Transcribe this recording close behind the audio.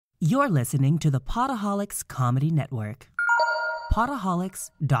You're listening to the Potaholics Comedy Network.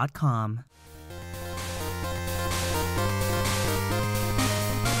 Potaholics.com.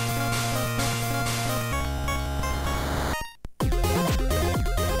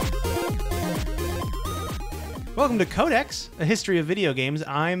 Welcome to Codex, a history of video games.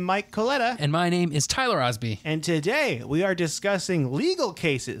 I'm Mike Coletta. And my name is Tyler Osby. And today we are discussing legal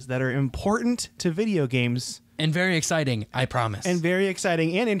cases that are important to video games. And very exciting, I promise. And very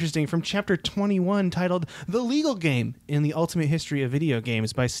exciting and interesting from Chapter 21 titled The Legal Game in the Ultimate History of Video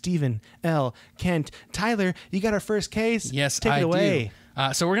Games by Stephen L. Kent. Tyler, you got our first case? Yes, Take it away.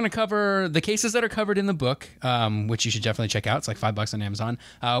 So we're going to cover the cases that are covered in the book, which you should definitely check out. It's like $5 on Amazon.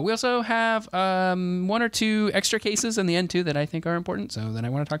 We also have one or two extra cases in the end, too, that I think are important, so that I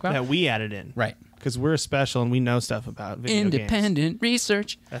want to talk about. That we added in. Right. Because we're special and we know stuff about video games. Independent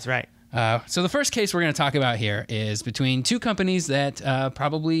research. That's right. So the first case we're going to talk about here is between two companies that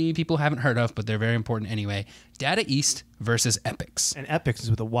probably people haven't heard of, but they're very important anyway. Data East versus Epix. And Epix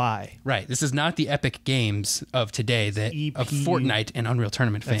is with a Y. Right. This is not the Epic Games of today, of Fortnite and Unreal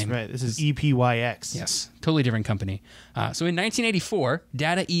Tournament fame. That's right. This is EPYX. Yes. Totally different company. So in 1984,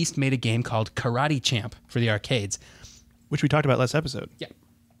 Data East made a game called Karate Champ for the arcades. Which we talked about last episode. Yeah.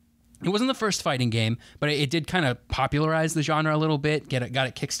 It wasn't the first fighting game, but it did kind of popularize the genre a little bit, got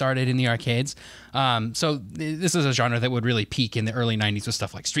it kickstarted in the arcades. So this is a genre that would really peak in the early 90s with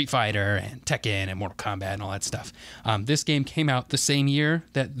stuff like Street Fighter and Tekken and Mortal Kombat and all that stuff. This game came out the same year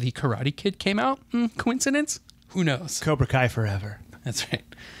that the Karate Kid came out. Coincidence? Who knows? Cobra Kai forever. That's right.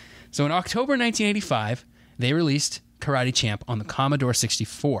 So in October 1985, they released Karate Champ on the Commodore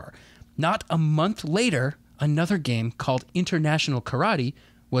 64. Not a month later, another game called International Karate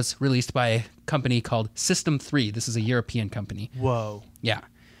was released by a company called System 3. This is a European company. Whoa. Yeah.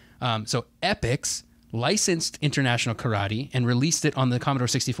 So Epix licensed International Karate and released it on the Commodore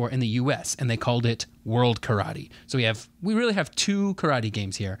 64 in the US, and they called it World Karate. So we really have two karate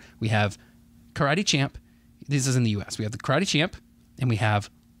games here. We have Karate Champ. This is in the US. We have the Karate Champ, and we have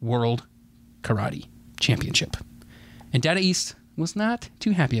World Karate Championship. And Data East was not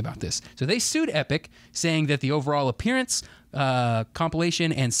too happy about this. So they sued Epic, saying that the overall appearance,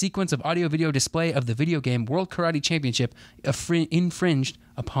 compilation, and sequence of audio-video display of the video game World Karate Championship infringed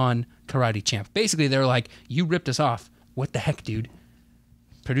upon Karate Champ. Basically, they're like, you ripped us off. What the heck, dude?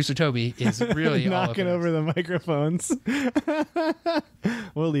 Producer Toby is really knocking over the microphones.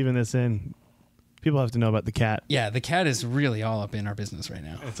 We're leaving this in. People have to know about the cat. Yeah, the cat is really all up in our business right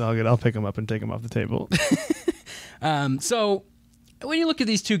now. It's all good. I'll pick him up and take him off the table. So when you look at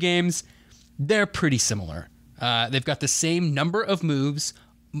these two games, they're pretty similar. They've got the same number of moves.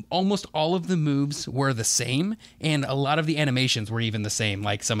 Almost all of the moves were the same, and a lot of the animations were even the same.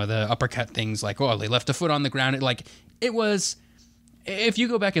 Like some of the uppercut things, like, oh, they left a foot on the ground. It was, if you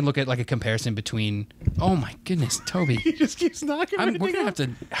go back and look at like a comparison between, oh my goodness, Toby. He just keeps knocking We're going to have to,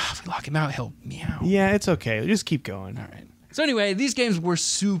 if we lock him out, he'll meow. Yeah, it's okay. Just keep going. All right. So anyway, these games were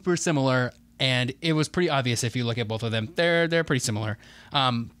super similar, and it was pretty obvious if you look at both of them. They're pretty similar.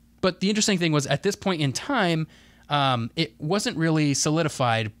 But the interesting thing was, at this point in time, it wasn't really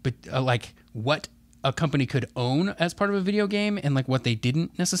solidified, but like what a company could own as part of a video game and like what they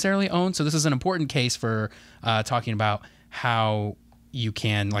didn't necessarily own. So this is an important case for talking about how you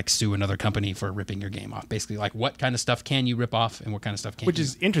can like sue another company for ripping your game off. Basically, like what kind of stuff can you rip off and what kind of stuff can't. Which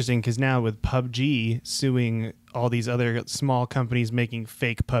is interesting because now with PUBG suing all these other small companies making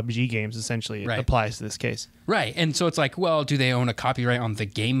fake PUBG games, essentially it applies to this case. Right. And so it's like, well, do they own a copyright on the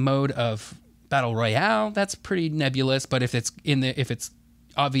game mode of Battle Royale? That's pretty nebulous. But if it's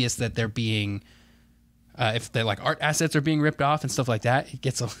obvious that they're being, if the like art assets are being ripped off and stuff like that, it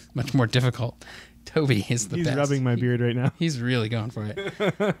gets much more difficult. Toby is the best. He's rubbing my beard right now. He's really going for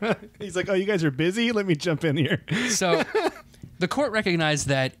it. He's like, oh, you guys are busy? Let me jump in here. So the court recognized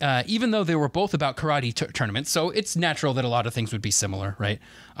that even though they were both about karate tournaments, so it's natural that a lot of things would be similar, right?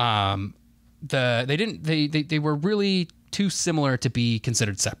 They were really too similar to be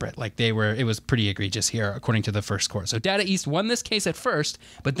considered separate. Like it was pretty egregious here, according to the first court. So Data East won this case at first,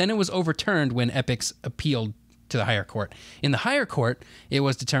 but then it was overturned when Epix appealed to the higher court. In the higher court, it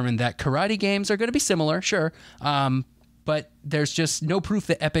was determined that karate games are going to be similar, sure, but there's just no proof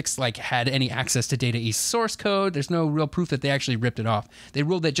that Epix like had any access to Data East source code. There's no real proof that they actually ripped it off. They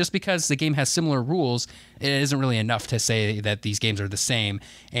ruled that just because the game has similar rules, it isn't really enough to say that these games are the same.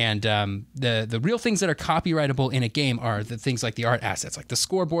 And the real things that are copyrightable in a game are the things like the art assets, like the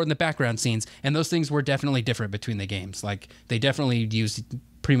scoreboard and the background scenes, and those things were definitely different between the games. Like they definitely used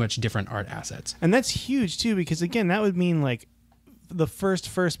pretty much different art assets. And that's huge too, because again, that would mean like the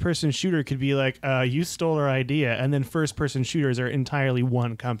first-person shooter could be like, you stole our idea, and then first-person shooters are entirely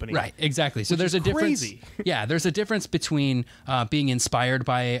one company. Right, exactly. So there's a difference. Crazy. Yeah, there's a difference between being inspired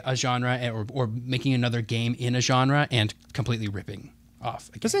by a genre or making another game in a genre and completely ripping off.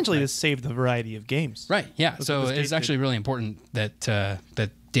 Again, Essentially, right? to save the variety of games. Right. Yeah. So what this it's game actually really important that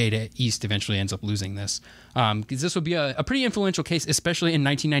Data East eventually ends up losing this, because this would be a pretty influential case, especially in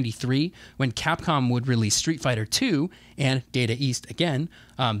 1993 when Capcom would release Street Fighter 2 and Data East again.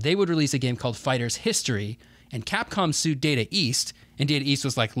 They would release a game called Fighter's History, and Capcom sued Data East, and Data East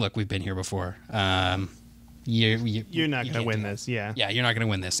was like, "Look, we've been here before. You're not going to win this." Yeah. Yeah, you're not going to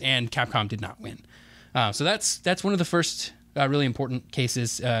win this, and Capcom did not win. So that's one of the first really important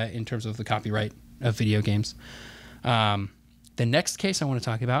cases in terms of the copyright of video games. The next case I want to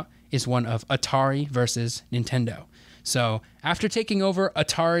talk about is one of Atari versus Nintendo. So after taking over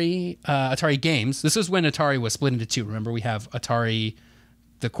Atari Games, this is when Atari was split into two. Remember, we have Atari,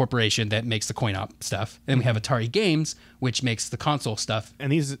 the corporation that makes the coin-op stuff, and we have Atari Games, which makes the console stuff.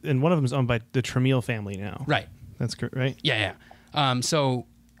 And one of them is owned by the Tramiel family now. Right. That's correct, right? Yeah. So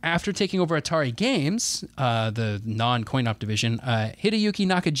after taking over Atari Games, the non-coin-op division, Hideyuki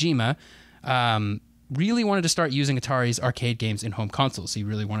Nakajima really wanted to start using Atari's arcade games in home consoles. He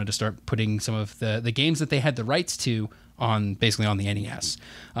really wanted to start putting some of the games that they had the rights to basically on the NES.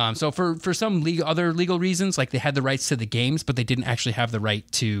 So for some other legal reasons, like they had the rights to the games, but they didn't actually have the right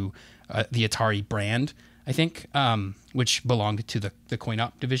to the Atari brand, I think, which belonged to the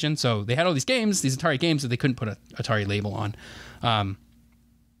coin-op division. So they had all these Atari games that they couldn't put an Atari label on.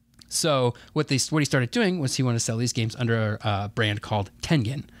 So what he started doing was he wanted to sell these games under a brand called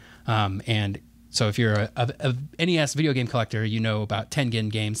Tengen. And so if you're a NES video game collector, you know about Tengen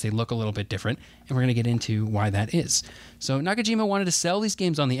games. They look a little bit different, and we're going to get into why that is. So Nakajima wanted to sell these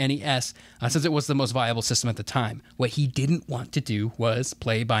games on the NES since it was the most viable system at the time. What he didn't want to do was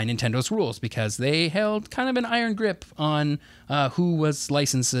play by Nintendo's rules, because they held kind of an iron grip on who was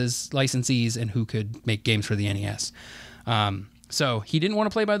licensees and who could make games for the NES. So he didn't want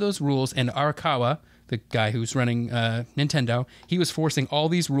to play by those rules, and Arakawa, the guy who's running Nintendo, he was forcing all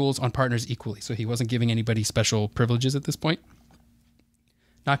these rules on partners equally, so he wasn't giving anybody special privileges at this point.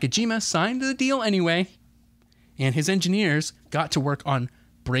 Nakajima signed the deal anyway, and his engineers got to work on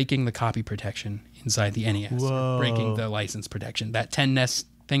breaking the copy protection inside the NES, Whoa. breaking the license protection, that 10NES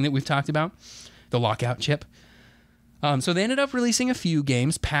thing that we've talked about, the lockout chip. So they ended up releasing a few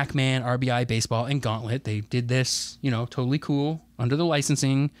games, Pac-Man, RBI, Baseball, and Gauntlet. They did this, totally cool under the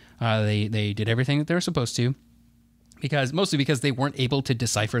licensing. They did everything that they were supposed to, mostly because they weren't able to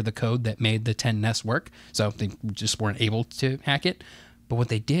decipher the code that made the 10NES work. So they just weren't able to hack it. But what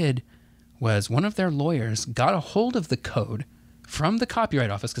they did was one of their lawyers got a hold of the code from the Copyright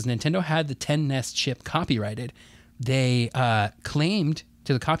Office, because Nintendo had the 10NES chip copyrighted. They claimed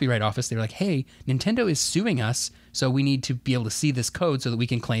to the Copyright Office, they were like, hey, Nintendo is suing us, so we need to be able to see this code so that we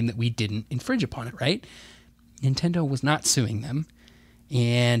can claim that we didn't infringe upon it, right? Nintendo was not suing them,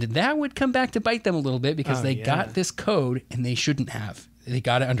 and that would come back to bite them a little bit, because they got this code and they shouldn't have. They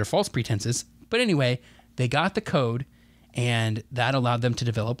got it under false pretenses, but anyway, they got the code, and that allowed them to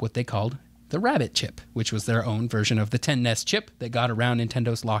develop what they called the Rabbit chip, which was their own version of the 10NES chip that got around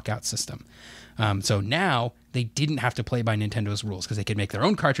Nintendo's lockout system. So now they didn't have to play by Nintendo's rules, because they could make their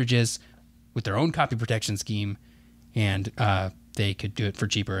own cartridges with their own copy protection scheme, and they could do it for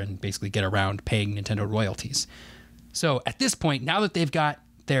cheaper and basically get around paying Nintendo royalties. So at this point, now that they've got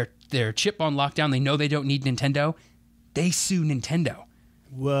their chip on lockdown, they know they don't need Nintendo, they sue Nintendo.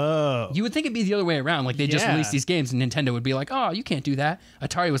 Whoa. You would think it'd be the other way around. Like, they just released these games and Nintendo would be like, oh, you can't do that.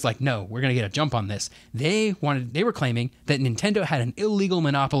 Atari was like, no, we're going to get a jump on this. They were claiming that Nintendo had an illegal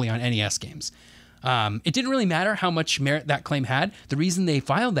monopoly on NES games. It didn't really matter how much merit that claim had. The reason they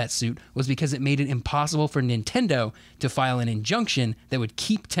filed that suit was because it made it impossible for Nintendo to file an injunction that would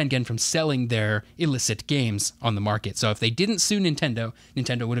keep Tengen from selling their illicit games on the market. So if they didn't sue Nintendo,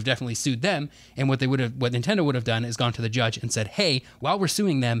 Nintendo would have definitely sued them. And what Nintendo would have done is gone to the judge and said, hey, while we're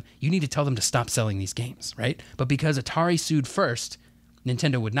suing them, you need to tell them to stop selling these games, right? But because Atari sued first,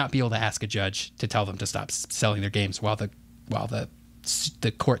 Nintendo would not be able to ask a judge to tell them to stop selling their games while the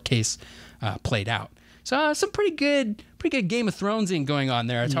court case played out. So some pretty good Game of Thronesing going on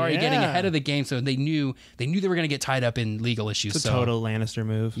there. Atari getting ahead of the game, so they knew they were going to get tied up in legal issues. It's a total Lannister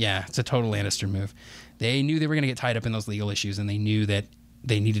move. Yeah, it's a total Lannister move. They knew they were going to get tied up in those legal issues, and they knew that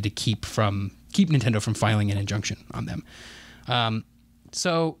they needed to keep Nintendo from filing an injunction on them.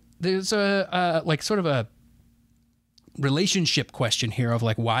 So there's a sort of a relationship question here of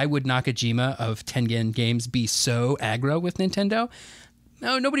like, why would Nakajima of Tengen Games be so aggro with Nintendo?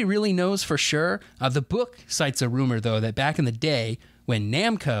 No, nobody really knows for sure. The book cites a rumor, though, that back in the day, when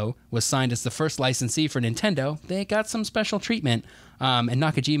Namco was signed as the first licensee for Nintendo, they got some special treatment. And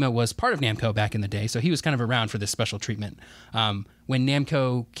Nakajima was part of Namco back in the day, so he was kind of around for this special treatment. When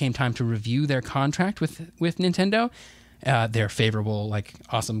Namco came time to review their contract with Nintendo, their favorable, like,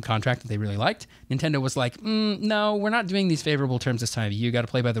 awesome contract that they really liked, Nintendo was like, no, we're not doing these favorable terms this time. You got to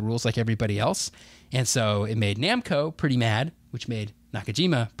play by the rules like everybody else. And so it made Namco pretty mad, which made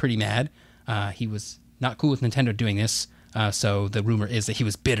Nakajima pretty mad. He was not cool with Nintendo doing this. So the rumor is that he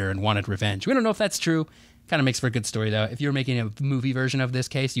was bitter and wanted revenge. We don't know if that's true. Kind of makes for a good story, though. If you were making a movie version of this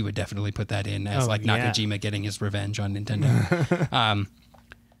case, you would definitely put that in as Nakajima getting his revenge on Nintendo.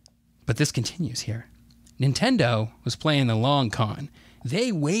 But this continues here. Nintendo was playing the long con.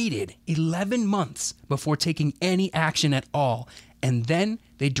 They waited 11 months before taking any action at all. And then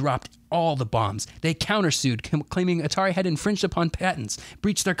they dropped all the bombs. They countersued, claiming Atari had infringed upon patents,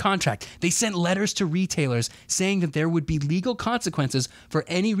 breached their contract. They sent letters to retailers saying that there would be legal consequences for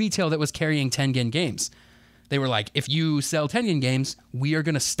any retail that was carrying Tengen games. They were like, if you sell Tengen games, we are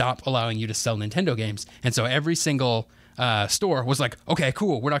going to stop allowing you to sell Nintendo games. And so every single store was like, okay,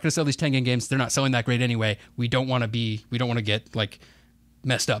 cool. We're not going to sell these Tengen games. They're not selling that great anyway. We don't want to get like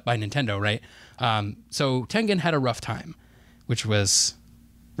messed up by Nintendo, right? So Tengen had a rough time, which was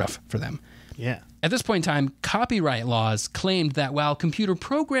rough for them. Yeah. At this point in time, copyright laws claimed that while computer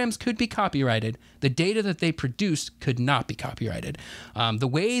programs could be copyrighted, the data that they produced could not be copyrighted. The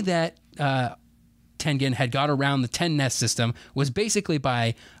way that Tengen had got around the 10NES system was basically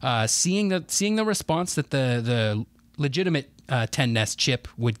by seeing the response that the legitimate 10NES chip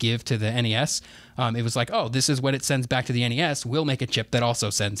would give to the NES. It was like, oh, this is what it sends back to the NES. We'll make a chip that also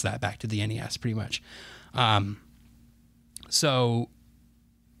sends that back to the NES, pretty much. So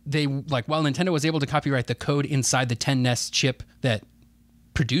they, like, while Nintendo was able to copyright the code inside the 10NES chip that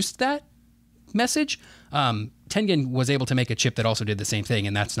produced that message, Tengen was able to make a chip that also did the same thing,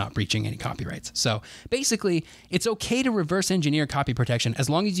 and that's not breaching any copyrights. So basically, it's okay to reverse engineer copy protection as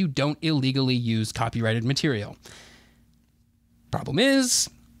long as you don't illegally use copyrighted material. Problem is,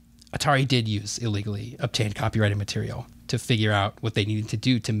 Atari did use illegally obtained copyrighted material to figure out what they needed to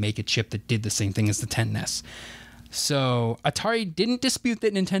do to make a chip that did the same thing as the 10NES. So Atari didn't dispute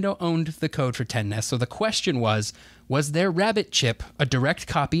that Nintendo owned the code for 10NES, so the question was their Rabbit chip a direct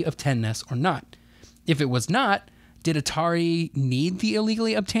copy of 10NES or not? If it was not, did Atari need the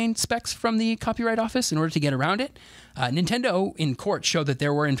illegally obtained specs from the Copyright Office in order to get around it? Nintendo in court showed that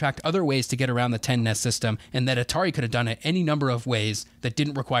there were in fact other ways to get around the 10NES system, and that Atari could have done it any number of ways that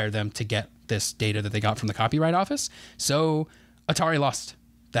didn't require them to get this data that they got from the Copyright Office. So Atari lost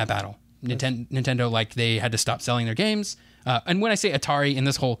that battle. Nintendo, like, they had to stop selling their games. And when I say Atari in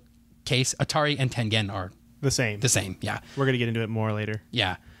this whole case, Atari and Tengen are the same. Yeah. We're going to get into it more later.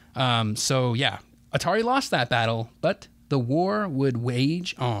 Yeah. So yeah, Atari lost that battle, but the war would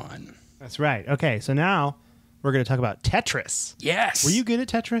wage on. That's right. Okay, so now we're going to talk about Tetris. Yes. Were you good at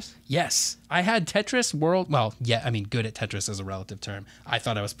Tetris? Yes. I had Tetris World. Well, yeah, I mean, good at Tetris is a relative term. I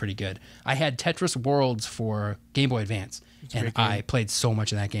thought I was pretty good. I had Tetris Worlds for Game Boy Advance, and I played so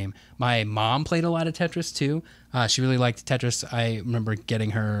much of that game. My mom played a lot of Tetris too. She really liked Tetris. I remember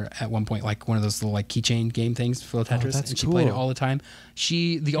getting her at one point like one of those little like keychain game things for Tetris, and she played it all the time.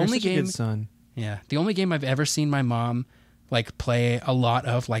 The only game, good son. Yeah, the only game I've ever seen my mom like play a lot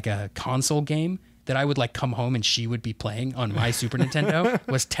of, like a console game that I would like come home and she would be playing on my Super Nintendo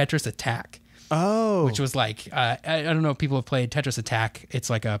was Tetris Attack. Oh. Which was like, I don't know if people have played Tetris Attack. It's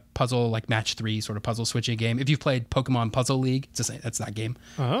like a puzzle, like match 3 sort of puzzle switching game. If you've played Pokemon Puzzle League, that's that game.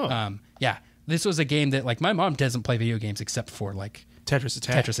 Oh. Yeah. This was a game that, like, my mom doesn't play video games except for like Tetris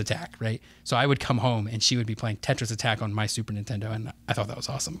Attack, right? So I would come home and she would be playing Tetris Attack on my Super Nintendo, and I thought that was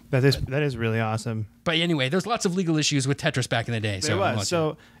awesome. That is really awesome. But anyway, there's lots of legal issues with Tetris back in the day.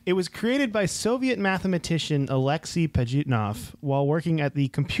 So it was created by Soviet mathematician Alexei Pajitnov while working at the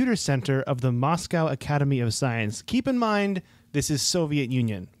Computer Center of the Moscow Academy of Science. Keep in mind, this is Soviet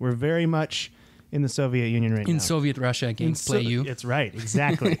Union. We're very much in the Soviet Union right now. In Soviet Russia, It's right,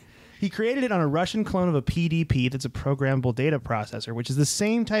 exactly. He created it on a Russian clone of a PDP that's a programmable data processor, which is the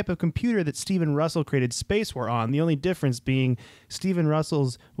same type of computer that Stephen Russell created Space War on, the only difference being Stephen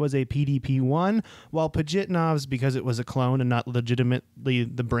Russell's was a PDP-1, while Pajitnov's, because it was a clone and not legitimately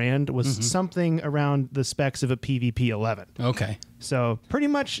the brand, was something around the specs of a PVP-11. Okay. So pretty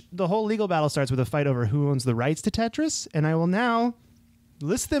much the whole legal battle starts with a fight over who owns the rights to Tetris, and I will now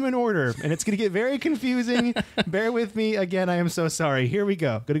list them in order, and it's going to get very confusing. Bear with me. Again, I am so sorry. Here we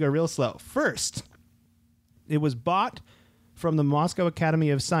go. Going to go real slow. First, it was bought from the Moscow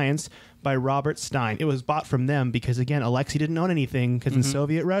Academy of Science by Robert Stein. It was bought from them because, again, Alexei didn't own anything because in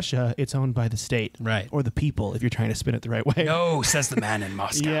Soviet Russia, it's owned by the state. Right. Or the people, if you're trying to spin it the right way. No, says the man in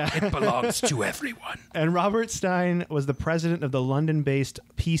Moscow. Yeah. It belongs to everyone. And Robert Stein was the president of the London-based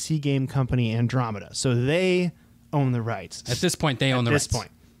PC game company Andromeda. So they own the rights. At this point, they own the rights. At this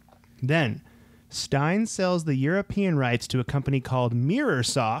point. Then, Stein sells the European rights to a company called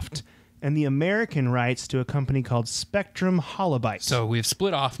MirrorSoft and the American rights to a company called Spectrum Holobyte. So we've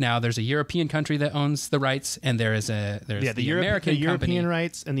split off now. There's a European country that owns the rights, and there's the American European company.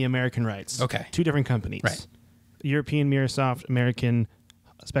 rights and the American rights. Okay. Two different companies. Right. European MirrorSoft, American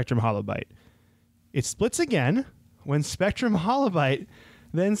Spectrum Holobyte. It splits again when Spectrum Holobyte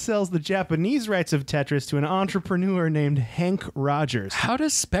then sells the Japanese rights of Tetris to an entrepreneur named Hank Rogers. How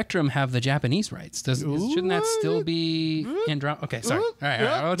does Spectrum have the Japanese rights? Shouldn't that still be Andromeda? Okay, sorry. All right.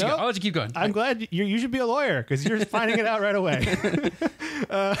 I'll let you keep going. I'm glad you should be a lawyer because you're finding it out right away.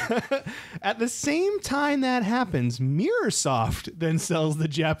 At the same time that happens, MirrorSoft then sells the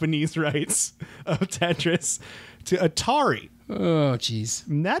Japanese rights of Tetris to Atari. Oh, jeez.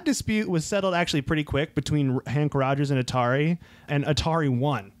 That dispute was settled actually pretty quick between Hank Rogers and Atari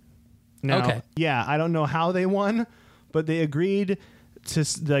won. Now, yeah, I don't know how they won, but they agreed to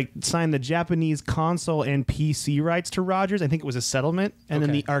sign the Japanese console and PC rights to Rogers. I think it was a settlement, and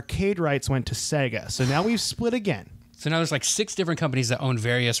then the arcade rights went to Sega. So now we've split again. So now there's like 6 different companies that own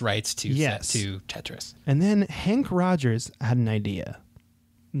various rights to Tetris. And then Hank Rogers had an idea.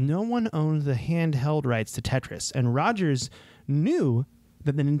 No one owned the handheld rights to Tetris, and Rogers knew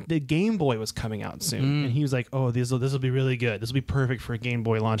that the Game Boy was coming out soon. And he was like, oh, this will be really good. This will be perfect for a Game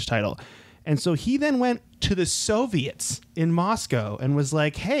Boy launch title. And so he then went to the Soviets in Moscow and was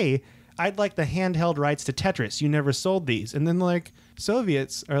like, hey, I'd like the handheld rights to Tetris. You never sold these. And then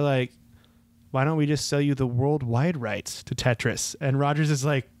Soviets are like, why don't we just sell you the worldwide rights to Tetris? And Rogers is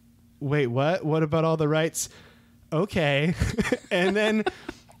like, wait, what? What about all the rights? Okay. And then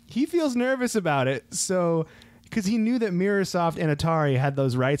he feels nervous about it. So, because he knew that MirrorSoft and Atari had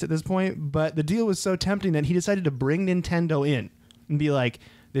those rights at this point, but the deal was so tempting that he decided to bring Nintendo in and be like,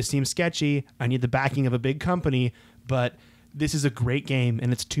 this seems sketchy. I need the backing of a big company, but this is a great game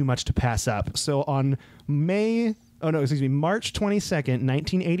and it's too much to pass up. So on March 22nd,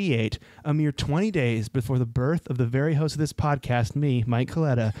 1988, a mere 20 days before the birth of the very host of this podcast, me, Mike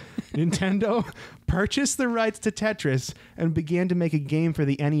Coletta, Nintendo purchased the rights to Tetris and began to make a game for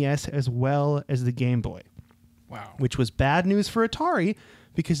the NES as well as the Game Boy. Wow. Which was bad news for Atari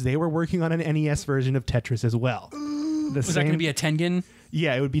because they were working on an NES version of Tetris as well. Was that going to be a Tengen?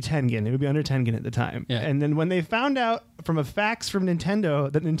 Yeah, it would be Tengen. It would be under Tengen at the time. Yeah. And then when they found out from a fax from Nintendo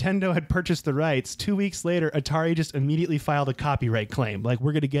that Nintendo had purchased the rights, 2 weeks later, Atari just immediately filed a copyright claim. Like,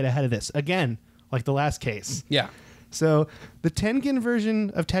 we're going to get ahead of this. Again, like the last case. Yeah. So the Tengen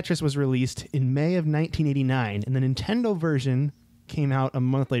version of Tetris was released in May of 1989, and the Nintendo version came out a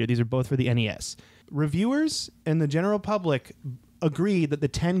month later. These are both for the NES. Reviewers and the general public agreed that the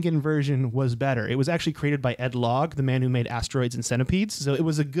Tengen version was better. It was actually created by Ed Logg, the man who made Asteroids and Centipedes. So it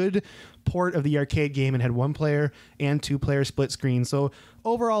was a good port of the arcade game and had 1-player and 2-player split screen. So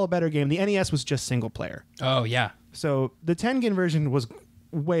overall, a better game. The NES was just single player. Oh, yeah. So the Tengen version was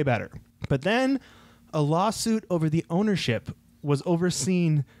way better. But then a lawsuit over the ownership was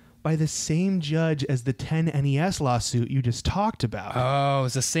overseen by the same judge as the 10 NES lawsuit you just talked about. Oh,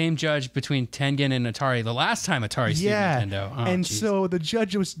 it's the same judge between Tengen and Atari. The last time Atari sued Nintendo. Oh, and geez. so the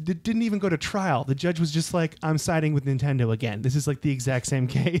judge didn't even go to trial. The judge was just like, I'm siding with Nintendo again. This is like the exact same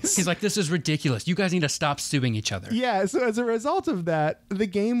case. He's like, this is ridiculous. You guys need to stop suing each other. Yeah, so as a result of that, the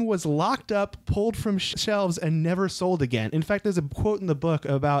game was locked up, pulled from shelves, and never sold again. In fact, there's a quote in the book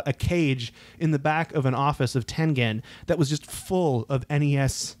about a cage in the back of an office of Tengen that was just full of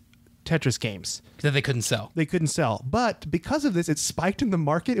NES Tetris games that they couldn't sell. But because of this, it spiked in the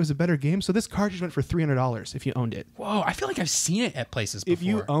market. It was a better game. So this cartridge went for $300 if you owned it. Whoa, I feel like I've seen it at places before. If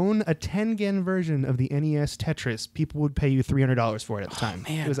you own a Tengen version of the NES Tetris, people would pay you $300 for it at the time.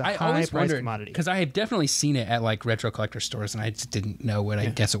 Man, it was a high-priced commodity. Because I had definitely seen it at like retro collector stores, and I just didn't know what I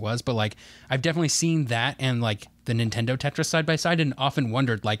guess it was. But like, I've definitely seen that and like the Nintendo Tetris side by side, and often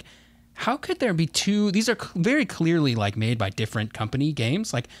wondered like, how could there be two? These are very clearly like made by different company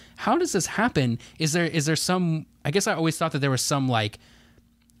games. Like, how does this happen? Is there some? I guess I always thought that there was some like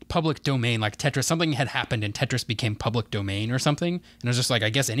public domain, like Tetris. Something had happened and Tetris became public domain or something. And I was just like, I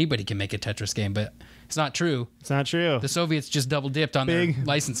guess anybody can make a Tetris game, but it's not true. It's not true. The Soviets just double dipped on their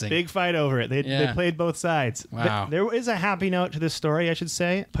licensing. Big fight over it. They played both sides. Wow. There is a happy note to this story, I should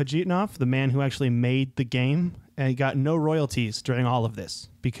say. Pajitnov, the man who actually made the game, and got no royalties during all of this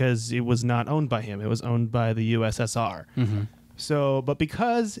because it was not owned by him. It was owned by the USSR. So, but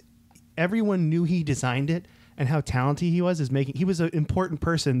because everyone knew he designed it and how talented he was, he was an important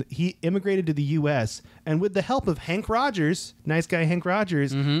person. He immigrated to the U.S. and with the help of Hank Rogers, nice guy Hank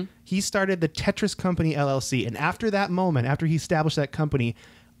Rogers, he started the Tetris Company LLC. And after that moment, after he established that company,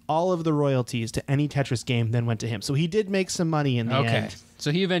 all of the royalties to any Tetris game then went to him. So he did make some money in the end.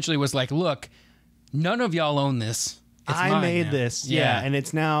 So he eventually was like, look, none of y'all own this. It's I mine made now. this. Yeah. And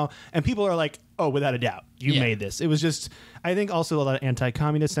it's now, and people are like, oh, without a doubt, you made this. It was just, I think also a lot of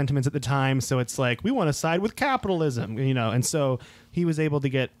anti-communist sentiments at the time. So it's like, we want to side with capitalism, you know? And so he was able to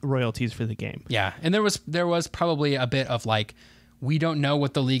get royalties for the game. Yeah. And there was probably a bit of like, we don't know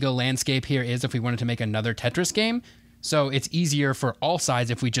what the legal landscape here is if we wanted to make another Tetris game. So it's easier for all sides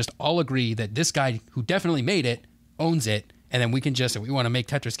if we just all agree that this guy who definitely made it owns it. And then we can just, if we want to make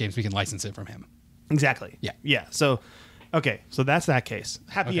Tetris games, we can license it from him. Exactly. Yeah. Yeah. So, okay. So that's that case.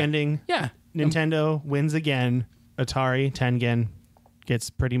 Happy ending. Yeah. Nintendo wins again. Atari, Tengen gets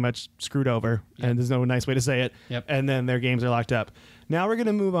pretty much screwed over. And there's no nice way to say it. Yep. And then their games are locked up. Now we're going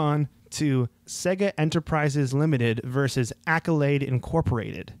to move on to Sega Enterprises Limited versus Accolade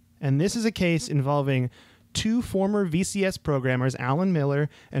Incorporated. And this is a case involving two former VCS programmers, Alan Miller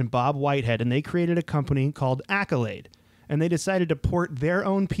and Bob Whitehead, and they created a company called Accolade. And they decided to port their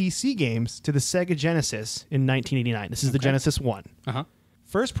own PC games to the Sega Genesis in 1989. This is the Genesis 1.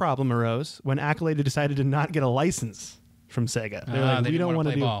 First problem arose when Accolade decided to not get a license from Sega. They're like, we don't want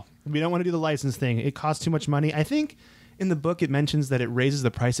to do the license thing. It costs too much money. I think in the book it mentions that it raises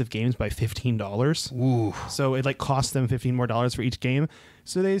the price of games by $15. Ooh. So it like costs them $15 more for each game.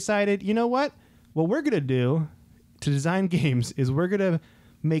 So they decided, you know what we're going to do to design games is we're going to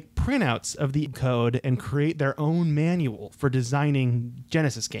make printouts of the code and create their own manual for designing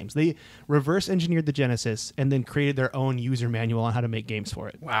Genesis games. They reverse engineered the Genesis and then created their own user manual on how to make games for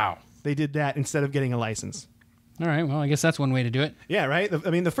it. Wow. They did that instead of getting a license. All right, well, I guess that's one way to do it. Yeah, right? I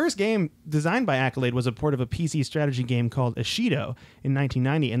mean, the first game designed by Accolade was a port of a PC strategy game called Ashido in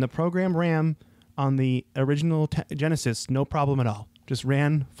 1990, and the program ran on the original Genesis, no problem at all. Just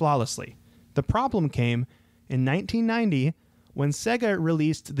ran flawlessly. The problem came in 1990 when Sega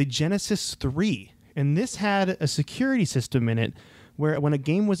released the Genesis 3, and this had a security system in it where when a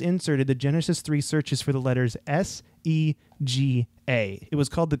game was inserted, the Genesis 3 searches for the letters SEGA. It was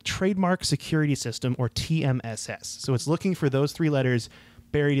called the Trademark Security System, or TMSS. So it's looking for those three letters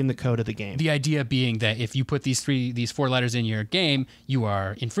buried in the code of the game. The idea being that if you put these four letters in your game, you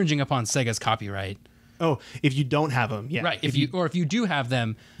are infringing upon Sega's copyright. Oh, if you don't have them, yeah. Right. If you do have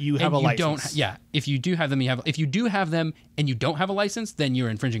them, you have a license. If you do have them, if you do have them and you don't have a license, then you're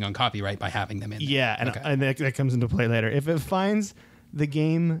infringing on copyright by having them in there. Yeah, and that comes into play later. If it finds the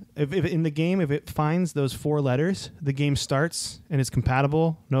game, if it finds those four letters, the game starts and is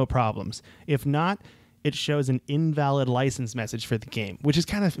compatible, no problems. If not, it shows an invalid license message for the game, which is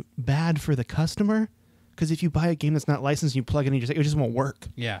kind of bad for the customer, because if you buy a game that's not licensed, you plug it in, it just won't work.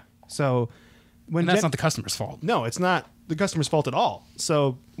 Yeah. So and that's not the customer's fault. No, it's not the customer's fault at all.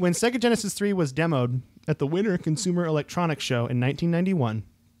 So when Sega Genesis 3 was demoed at the Winter Consumer Electronics Show in 1991,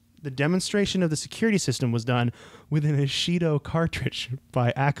 the demonstration of the security system was done with an Ashido cartridge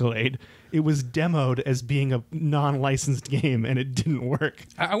by Accolade. It was demoed as being a non-licensed game, and it didn't work.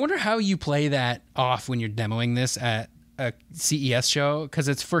 I wonder how you play that off when you're demoing this at a CES show, because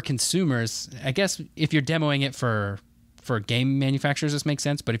it's for consumers. I guess if you're demoing it for game manufacturers, this makes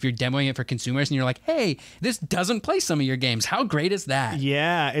sense. But if you're demoing it for consumers and you're like, hey, this doesn't play some of your games, how great is that?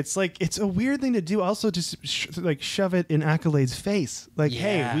 Yeah, it's like, it's a weird thing to do. Also, just shove it in Accolade's face. Like,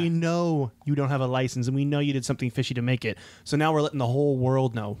 hey, we know you don't have a license and we know you did something fishy to make it. So now we're letting the whole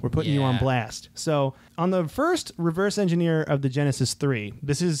world know. We're putting you on blast. So on the first reverse engineer of the Genesis 3,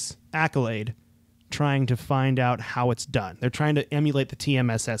 this is Accolade trying to find out how it's done. They're trying to emulate the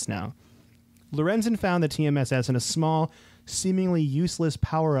TMSS now. Lorenzen found the TMSS in a small, seemingly useless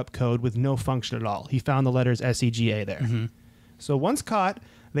power-up code with no function at all. He found the letters SEGA there. Mm-hmm. So once caught,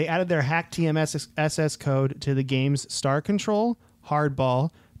 they added their hacked TMSS code to the games Star Control,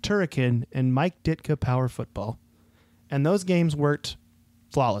 Hardball, Turrican, and Mike Ditka Power Football. And those games worked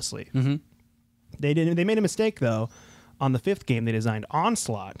flawlessly. Mm-hmm. They made a mistake, though. On the fifth game they designed,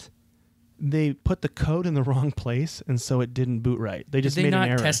 Onslaught, they put the code in the wrong place, and so it didn't boot right. They just made an error. Did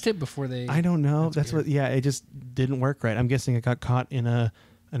they not test it before they... I don't know. That's what. Yeah, it just didn't work right. I'm guessing it got caught in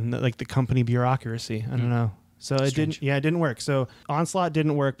like the company bureaucracy. I don't know. So it didn't work. So Onslaught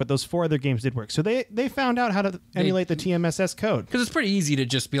didn't work, but those four other games did work. So they found out how to emulate the TMSS code. Because it's pretty easy to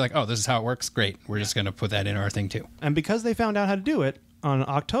just be like, oh, this is how it works. Great. We're just going to put that in our thing too. And because they found out how to do it, on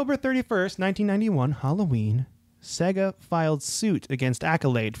October 31st, 1991, Halloween, Sega filed suit against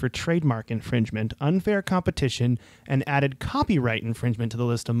Accolade for trademark infringement, unfair competition, and added copyright infringement to the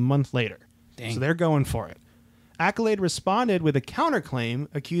list a month later. Dang. So they're going for it. Accolade responded with a counterclaim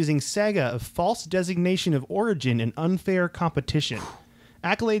accusing Sega of false designation of origin and unfair competition.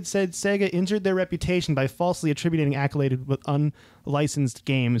 Accolade said Sega injured their reputation by falsely attributing Accolade with unlicensed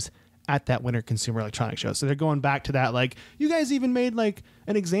games at that Winter Consumer Electronics Show. So they're going back to that, like, you guys even made like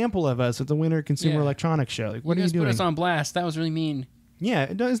an example of us at the Winter Consumer Electronics Show. Like, what are you doing? Put us on blast. That was really mean. Yeah,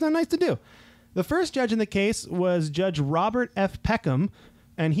 it's not nice to do. The first judge in the case was Judge Robert F. Peckham,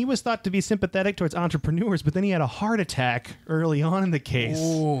 and he was thought to be sympathetic towards entrepreneurs, but then he had a heart attack early on in the case.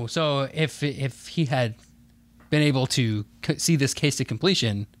 Oh, so if he had been able to see this case to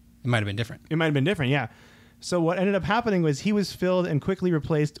completion, it might have been different. It might have been different, yeah. So what ended up happening was he was filled and quickly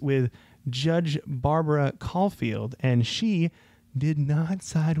replaced with Judge Barbara Caulfield, and she did not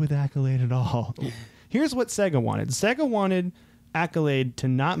side with Accolade at all. Here's what Sega wanted. Sega wanted Accolade to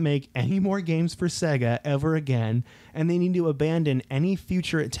not make any more games for Sega ever again, and they need to abandon any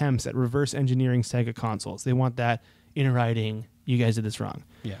future attempts at reverse engineering Sega consoles. They want that in writing. You guys did this wrong.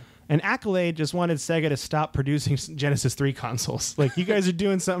 Yeah. And Accolade just wanted Sega to stop producing Genesis 3 consoles. Like, you guys are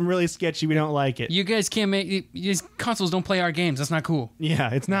doing something really sketchy. We don't like it. You guys can't make... These consoles don't play our games. That's not cool.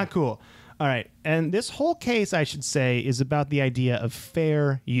 Yeah, it's not cool. All right. And this whole case, I should say, is about the idea of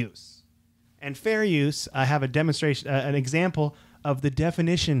fair use. And fair use, I have a demonstration, an example of the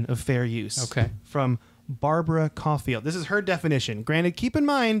definition of fair use. Okay. From Barbara Caulfield. This is her definition. Granted, keep in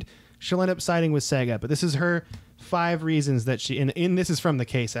mind, she'll end up siding with Sega, but this is her 5 reasons that she... And this is from the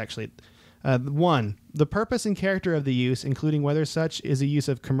case, actually. 1, the purpose and character of the use, including whether such is a use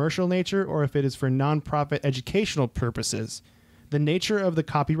of commercial nature or if it is for non-profit educational purposes. The nature of the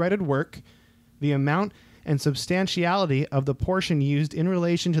copyrighted work, the amount and substantiality of the portion used in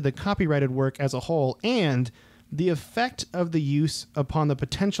relation to the copyrighted work as a whole, and the effect of the use upon the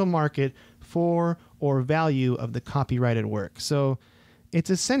potential market for or value of the copyrighted work. So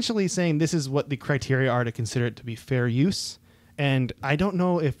it's essentially saying this is what the criteria are to consider it to be fair use. And I don't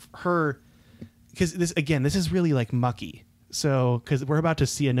know if because this is really like mucky. So, because we're about to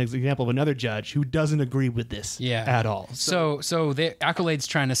see an example of another judge who doesn't agree with this at all. So the Accolade's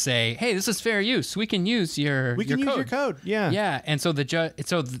trying to say, hey, this is fair use. We can use your use your code. Yeah. Yeah. And so the judge,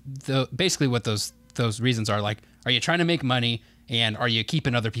 basically what those reasons are, like, are you trying to make money, and are you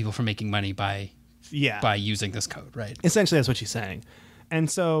keeping other people from making money by using this code, right? Essentially, that's what she's saying.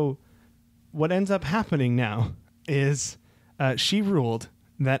 And so what ends up happening now is she ruled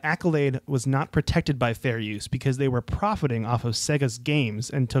that Accolade was not protected by fair use because they were profiting off of Sega's games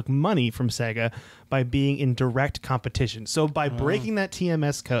and took money from Sega by being in direct competition. So by breaking that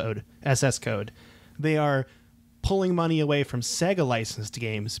TMS code, SS code, they are pulling money away from Sega licensed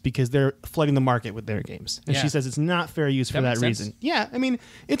games because they're flooding the market with their games. And she says it's not fair use for that reason. Yeah, I mean,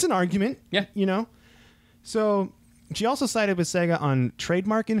 it's an argument. Yeah. You know? So she also sided with Sega on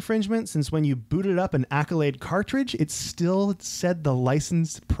trademark infringement, since when you booted up an Accolade cartridge, it still said the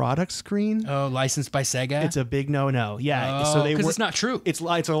licensed product screen. Oh, licensed by Sega? It's a big no-no. Yeah. Oh, because it's not true. It's a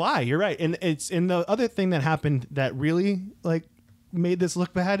lie. You're right. And the other thing that happened that really made this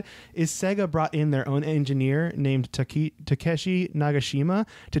look bad is Sega brought in their own engineer named Takeshi Nagashima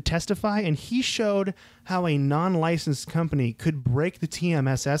to testify, and he showed how a non-licensed company could break the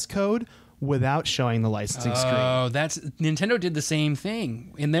TMSS code without showing the licensing screen. Oh, Nintendo did the same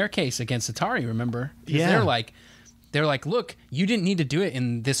thing in their case against Atari, remember? Yeah. They're like, look, you didn't need to do it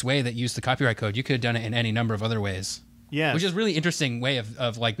in this way that used the copyright code. You could have done it in any number of other ways. Yeah. Which is a really interesting way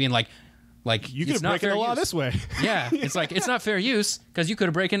of like being like you could have broken the law this way. Yeah. It's like, it's not fair use because you could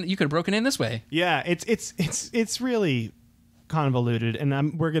have broken in this way. Yeah, it's really convoluted,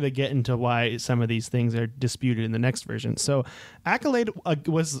 and we're going to get into why some of these things are disputed in the next version. So Accolade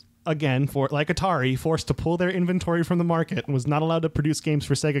was, again, like Atari, forced to pull their inventory from the market and was not allowed to produce games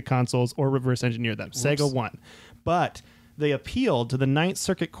for Sega consoles or reverse engineer them. Whoops. Sega won. But they appealed to the Ninth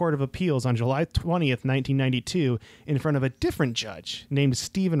Circuit Court of Appeals on July 20th, 1992, in front of a different judge named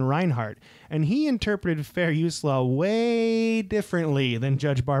Stephen Reinhardt, and he interpreted fair use law way differently than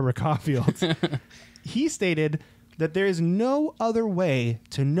Judge Barbara Caulfield. He stated that there is no other way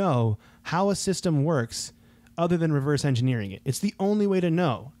to know how a system works other than reverse engineering it. It's the only way to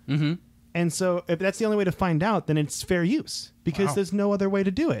know. Mm-hmm. And so if that's the only way to find out, then it's fair use because there's no other way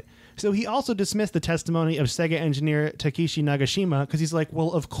to do it. So he also dismissed the testimony of Sega engineer Takeshi Nagashima because he's like,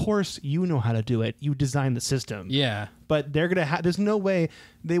 well, of course you know how to do it. You designed the system. Yeah. But they're going to there's no way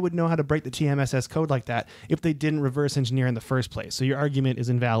they would know how to break the TMSS code like that if they didn't reverse engineer in the first place. So your argument is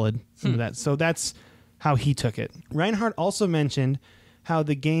invalid. So that's how he took it. Reinhardt also mentioned how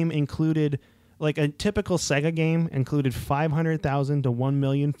the game included Like a typical Sega game included 500,000 to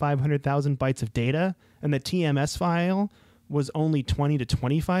 1,500,000 bytes of data, and the TMS file was only 20 to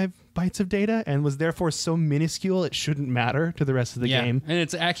 25 bytes of data and was therefore so minuscule it shouldn't matter to the rest of the game. And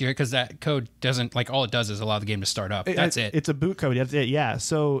it's accurate because that code doesn't, like, all it does is allow the game to start up. That's it. It's a boot code. That's it, yeah.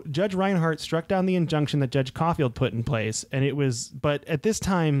 So Judge Reinhardt struck down the injunction that Judge Caulfield put in place, and but at this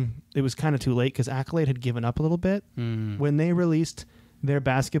time, it was kind of too late because Accolade had given up a little bit. When they released their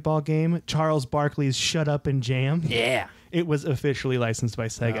basketball game, Charles Barkley's Shut Up and Jam, it was officially licensed by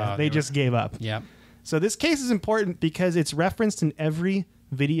Sega. They just gave up. Yeah. So this case is important because it's referenced in every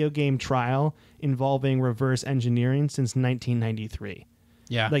video game trial involving reverse engineering since 1993.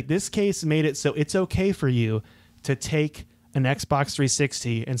 Yeah. Like, this case made it so it's okay for you to take an Xbox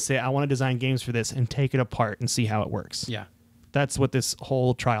 360 and say, I want to design games for this, and take it apart and see how it works. Yeah. That's what this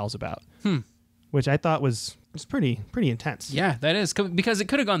whole trial's about. Which I thought was pretty intense. Yeah, that is, because it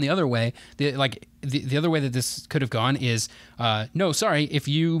could have gone the other way. The other way that this could have gone is, no, sorry, if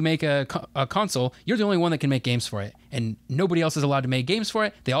you make a console, you're the only one that can make games for it, and nobody else is allowed to make games for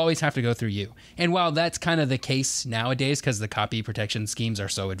it. They always have to go through you. And while that's kind of the case nowadays because the copy protection schemes are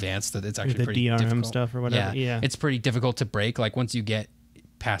so advanced that it's actually pretty DRM difficult. stuff or whatever. Yeah, it's pretty difficult to break. Like, once you get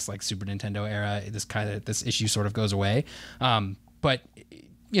past like Super Nintendo era, this issue sort of goes away. But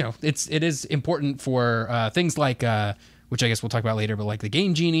you know, it is important for things like, which I guess we'll talk about later, but like the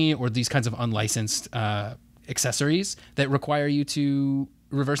Game Genie or these kinds of unlicensed accessories that require you to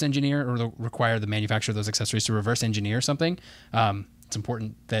reverse engineer or require the manufacturer of those accessories to reverse engineer something. It's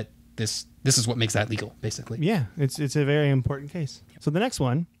important that this is what makes that legal, basically. Yeah, it's a very important case. So the next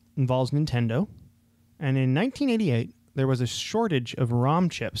one involves Nintendo, and in 1988, there was a shortage of ROM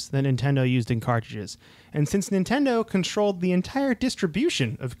chips that Nintendo used in cartridges. And since Nintendo controlled the entire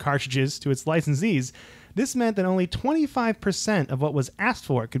distribution of cartridges to its licensees, this meant that only 25% of what was asked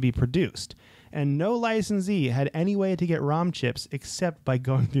for could be produced. And no licensee had any way to get ROM chips except by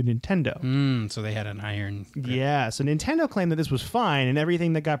going through Nintendo. So they had an iron grip. Yeah, so Nintendo claimed that this was fine and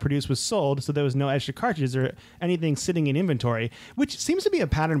everything that got produced was sold, so there was no extra cartridges or anything sitting in inventory, which seems to be a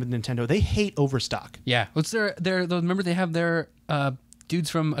pattern with Nintendo. They hate overstock. Yeah. What's remember they have their dudes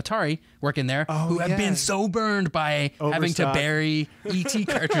from Atari working there who have been so burned by having to bury ET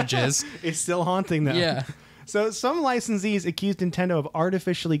cartridges. It's still haunting them. Yeah. So some licensees accused Nintendo of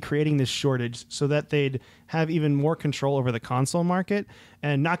artificially creating this shortage so that they'd have even more control over the console market.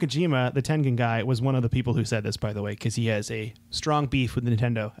 And Nakajima, the Tengen guy, was one of the people who said this, by the way, because he has a strong beef with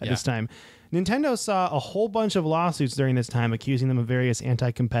Nintendo at this time. Nintendo saw a whole bunch of lawsuits during this time accusing them of various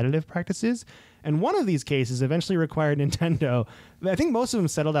anti-competitive practices. And one of these cases eventually required Nintendo, I think most of them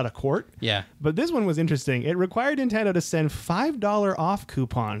settled out of court. Yeah. But this one was interesting. It required Nintendo to send $5 off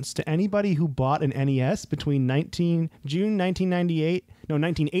coupons to anybody who bought an NES between June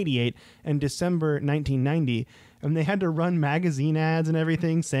 1988 and December 1990. And they had to run magazine ads and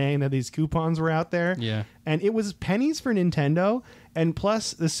everything saying that these coupons were out there. Yeah. And it was pennies for Nintendo. And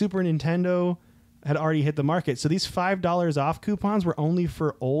plus the Super Nintendo had already hit the market. So these $5 off coupons were only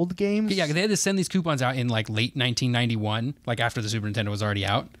for old games. Yeah, they had to send these coupons out in like late 1991, like after the Super Nintendo was already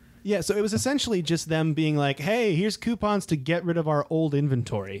out. Yeah, so it was essentially just them being like, hey, here's coupons to get rid of our old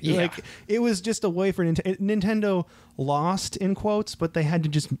inventory. Yeah. Like, it was just a way for Nintendo lost, in quotes, but they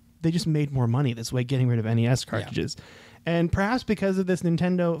just made more money this way, getting rid of NES cartridges. Yeah. And perhaps because of this,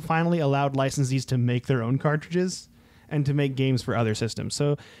 Nintendo finally allowed licensees to make their own cartridges and to make games for other systems.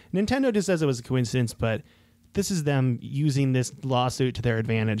 So Nintendo just says it was a coincidence, but this is them using this lawsuit to their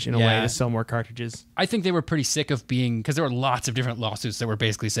advantage in a way to sell more cartridges. I think they were pretty sick of because there were lots of different lawsuits that were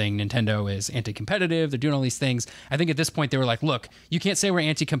basically saying Nintendo is anti-competitive, they're doing all these things. I think at this point they were like, look, you can't say we're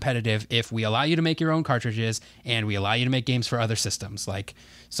anti-competitive if we allow you to make your own cartridges and we allow you to make games for other systems. Like,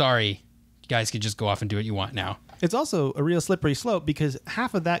 sorry, you guys could just go off and do what you want now. It's also a real slippery slope because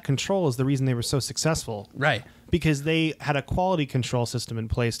half of that control is the reason they were so successful. Right. Because they had a quality control system in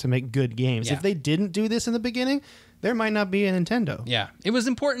place to make good games. Yeah. If they didn't do this in the beginning, there might not be a Nintendo. Yeah. It was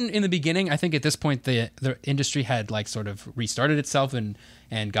important in the beginning. I think at this point the industry had like sort of restarted itself and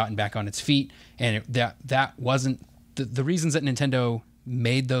gotten back on its feet. And that wasn't the reasons that Nintendo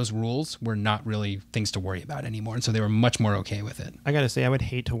made those rules were not really things to worry about anymore, and so they were much more okay with it. I gotta say, I would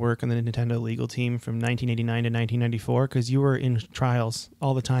hate to work on the Nintendo legal team from 1989 to 1994 because you were in trials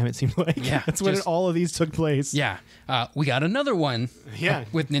all the time, it seemed like. Yeah. That's when all of these took place. Yeah. We got another one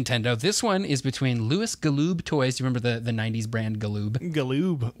with Nintendo. This one is between Louis Galoob Toys. You remember the 90s brand Galoob?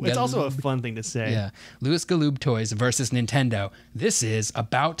 Galoob. It's also a fun thing to say. Yeah. Louis Galoob Toys versus Nintendo. This is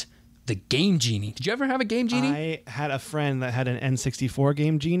about the Game Genie. Did you ever have a Game Genie? I had a friend that had an N64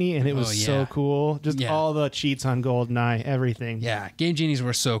 Game Genie, and it was so cool. Just all the cheats on GoldenEye, everything. Yeah, Game Genies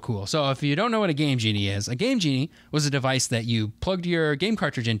were so cool. So if you don't know what a Game Genie is, a Game Genie was a device that you plugged your game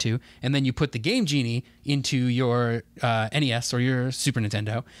cartridge into, and then you put the Game Genie into your NES or your Super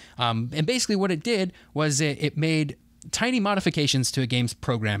Nintendo. And basically what it did was it made tiny modifications to a game's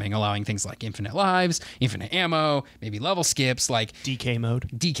programming, allowing things like infinite lives, infinite ammo, maybe level skips, like DK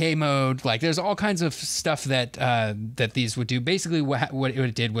mode. Like there's all kinds of stuff that that these would do. Basically what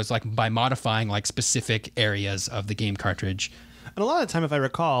it did was like by modifying like specific areas of the game cartridge. And a lot of the time, if I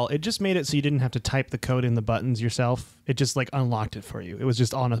recall, it just made it so you didn't have to type the code in the buttons yourself. It just like unlocked it for you. It was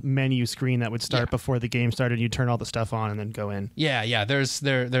just on a menu screen that would start before the game started. You turn all the stuff on and then go in. Yeah. There's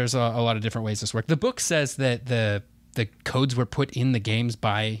a lot of different ways this works. The book says that the codes were put in the games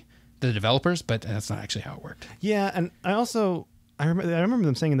by the developers, but that's not actually how it worked. Yeah, and I remember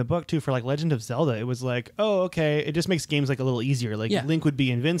them saying in the book too, for like Legend of Zelda, it was like, oh, okay, it just makes games like a little easier. Like Link would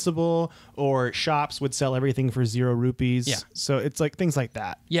be invincible, or shops would sell everything for 0 rupees. Yeah. So it's like things like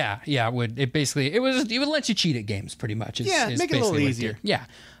that. Yeah. It would let you cheat at games pretty much. Make it a little easier. Yeah.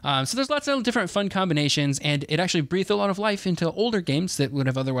 So there's lots of different fun combinations, and it actually breathed a lot of life into older games that would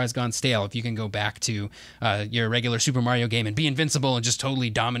have otherwise gone stale. If you can go back to your regular Super Mario game and be invincible and just totally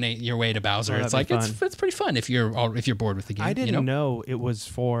dominate your way to Bowser, it's like it's pretty fun if you're bored with the game. I didn't know it was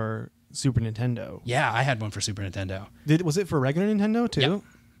for Super Nintendo. Yeah, I had one for Super Nintendo. Was it for regular Nintendo too? Yep.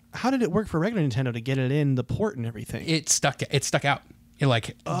 How did it work for regular Nintendo to get it in the port and everything? It stuck out. You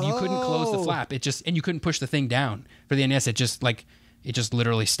couldn't close the flap. And you couldn't push the thing down. For the NES, it just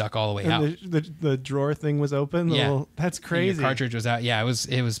literally stuck all the way out. The drawer thing was open? That's crazy. And your cartridge was out. Yeah,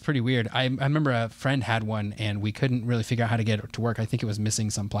 it was pretty weird. I remember a friend had one, and we couldn't really figure out how to get it to work. I think it was missing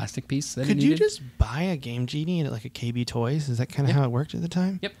some plastic piece that Could you just buy a Game Genie at like a KB Toys? Is that kind of how it worked at the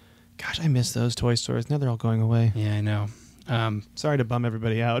time? Yep. Gosh, I miss those toy stores. Now they're all going away. Yeah, I know. Sorry to bum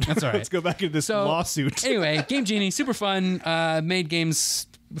everybody out. That's all right. Let's go back into this lawsuit. Anyway, Game Genie, super fun. Made games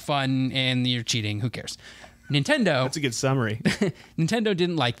fun, and you're cheating. Who cares? Nintendo. That's a good summary. Nintendo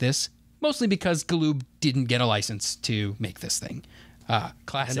didn't like this, mostly because Galoob didn't get a license to make this thing.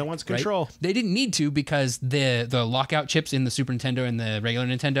 Classic. Nintendo wants control. Right? They didn't need to because the lockout chips in the Super Nintendo and the regular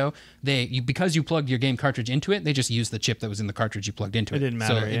Nintendo, because you plugged your game cartridge into it, they just used the chip that was in the cartridge you plugged into it. It didn't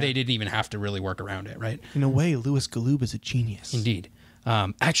matter. So they didn't even have to really work around it, right? In a way, Louis Galoob is a genius. Indeed.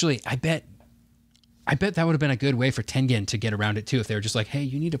 Actually, I bet that would have been a good way for Tengen to get around it too. If they were just like, hey,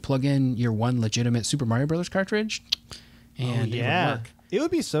 you need to plug in your one legitimate Super Mario Brothers cartridge, and it would work. It would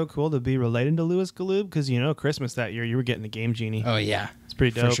be so cool to be related to Louis Galoob because, Christmas that year, you were getting the Game Genie. Oh, yeah. It's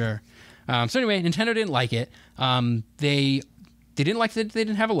pretty dope. For sure. So anyway, Nintendo didn't like it. They didn't like that they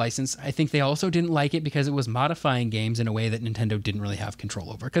didn't have a license. I think they also didn't like it because it was modifying games in a way that Nintendo didn't really have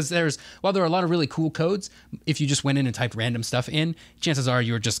control over. Because while there are a lot of really cool codes, if you just went in and typed random stuff in, chances are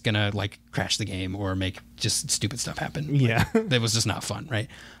you were just going to like crash the game or make just stupid stuff happen. Yeah. That was just not fun, right?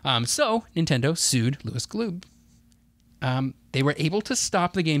 So Nintendo sued Louis Galoob. They were able to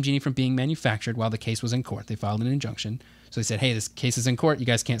stop the Game Genie from being manufactured while the case was in court. They filed an injunction. So they said, hey, this case is in court. You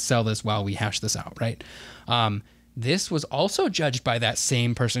guys can't sell this while we hash this out, right? This was also judged by that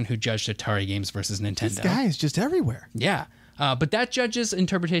same person who judged Atari games versus Nintendo. This guy is just everywhere. Yeah. But that judge's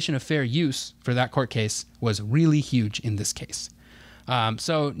interpretation of fair use for that court case was really huge in this case.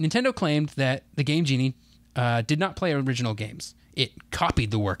 So Nintendo claimed that the Game Genie did not play original games. It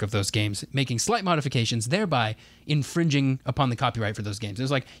copied the work of those games, making slight modifications, thereby infringing upon the copyright for those games. It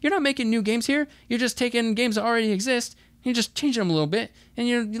was like, you're not making new games here. You're just taking games that already exist, and you're just changing them a little bit, and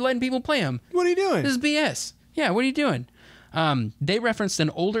you're letting people play them. What are you doing? This is BS. Yeah, what are you doing? They referenced an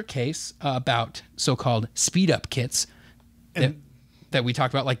older case about so-called speed-up kits that we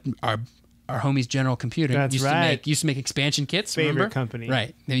talked about, like our homies General Computer used to make expansion kits. Favorite remember? Company.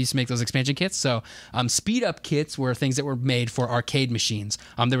 Right. They used to make those expansion kits. So speed up kits were things that were made for arcade machines.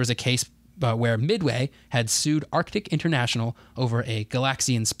 There was a case where Midway had sued Arctic International over a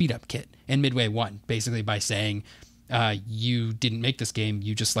Galaxian speed up kit, and Midway won basically by saying, you didn't make this game,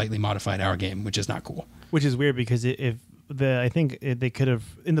 you just slightly modified our game, which is not cool. Which is weird because I think they could have,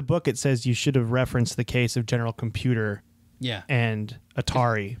 in the book it says you should have referenced the case of General Computer. Yeah. And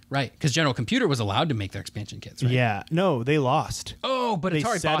Atari. Right. Because General Computer was allowed to make their expansion kits, right? Yeah. No, they lost. Oh, but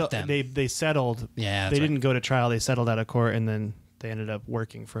Atari bought them. They settled. Yeah. They didn't go to trial. They settled out of court, and then they ended up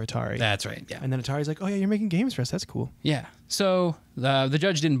working for Atari. That's right. Yeah. And then Atari's like, oh, yeah, you're making games for us. That's cool. Yeah. So the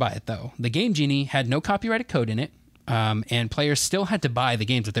judge didn't buy it, though. The Game Genie had no copyrighted code in it. And players still had to buy the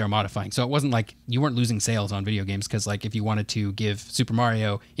games that they were modifying. So it wasn't like you weren't losing sales on video games because, like, if you wanted to give Super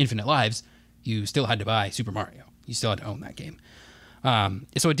Mario Infinite Lives, you still had to buy Super Mario. You still had to own that game.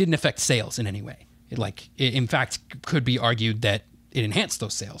 So it didn't affect sales in any way. It in fact could be argued that it enhanced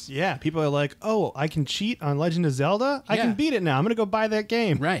those sales. Yeah, people are like, oh, I can cheat on Legend of Zelda? I can beat it now. I'm going to go buy that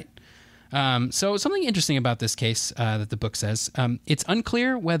game. Right. So something interesting about this case that the book says, it's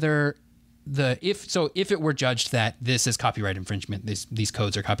unclear whether if it were judged that this is copyright infringement, these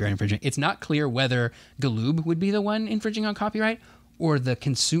codes are copyright infringement, it's not clear whether Galoob would be the one infringing on copyright or the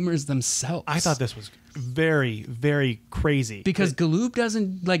consumers themselves. I thought this was very, very crazy. Because Galoob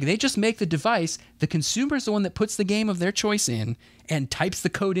doesn't, they just make the device. The consumer's the one that puts the game of their choice in and types the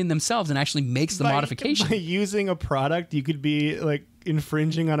code in themselves and actually makes the modification. By using a product, you could be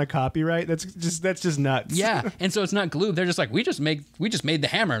infringing on a copyright. That's just nuts. Yeah, and so it's not Galoob. They're just we just made the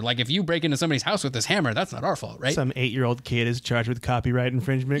hammer. If you break into somebody's house with this hammer, that's not our fault, right? Some 8-year-old kid is charged with copyright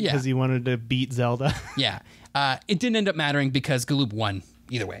infringement because he wanted to beat Zelda. Yeah, it didn't end up mattering because Galoob won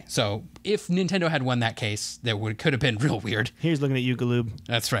either way. So if Nintendo had won that case, could have been real weird. Here's looking at you, Galoob.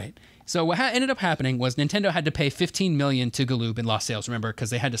 That's right. So what ended up happening was Nintendo had to pay $15 million to Galoob in lost sales, remember, because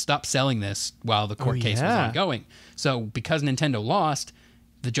they had to stop selling this while the court case was ongoing. So because Nintendo lost,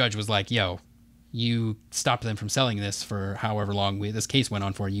 the judge was like, yo, you stopped them from selling this for however long this case went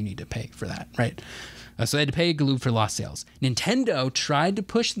on for, you need to pay for that, right? So they had to pay Galoob for lost sales. Nintendo tried to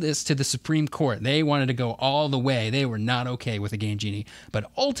push this to the Supreme Court. They wanted to go all the way. They were not okay with the Game Genie. But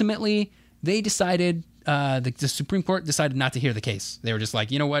ultimately, they decided, the Supreme Court decided not to hear the case. They were just like,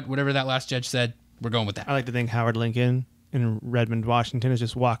 you know what? Whatever that last judge said, we're going with that. I like to think Howard Lincoln in Redmond, Washington is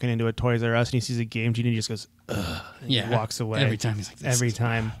just walking into a Toys R Us and he sees a Game Genie and he just goes, ugh, and he walks away. Every time he's like this. Every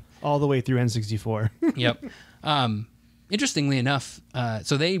time. All the way through N64. Yep. Interestingly enough,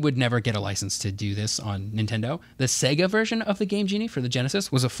 so they would never get a license to do this on Nintendo. The Sega version of the Game Genie for the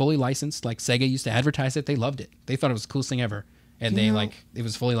Genesis was a fully licensed, Sega used to advertise it. They loved it. They thought it was the coolest thing ever. And it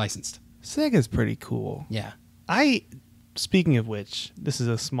was fully licensed. Sega's pretty cool. Yeah. Speaking of which, this is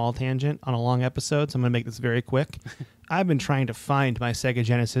a small tangent on a long episode, so I'm going to make this very quick. I've been trying to find my Sega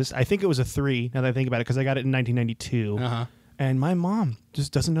Genesis. I think it was a 3, now that I think about it, because I got it in 1992. Uh-huh. And my mom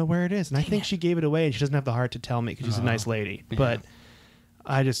just doesn't know where it is. And I think she gave it away and she doesn't have the heart to tell me because she's a nice lady. Yeah. But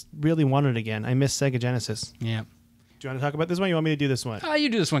I just really want it again. I miss Sega Genesis. Yeah. Do you want to talk about this one? You want me to do this one? You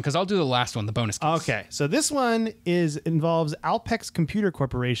do this one because I'll do the last one, the bonus case. Okay. So this one involves Alpex Computer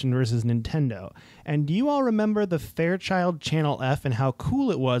Corporation versus Nintendo. And do you all remember the Fairchild Channel F and how cool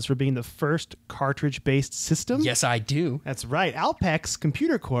it was for being the first cartridge-based system? Yes, I do. That's right. Alpex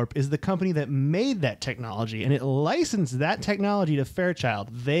Computer Corp is the company that made that technology, and it licensed that technology to Fairchild.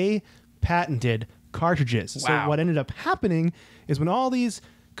 They patented cartridges. Wow. So what ended up happening is when all these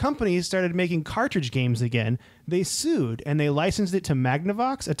companies started making cartridge games again, they sued and they licensed it to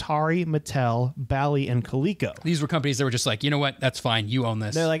Magnavox, Atari, Mattel, Bally, and Coleco. These were companies that were just like, you know what, that's fine, you own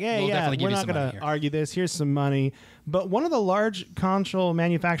this. They're like, hey, we're not going to argue this. Here's some money. But one of the large console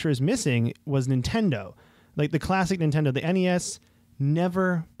manufacturers missing was Nintendo. The classic Nintendo, the NES,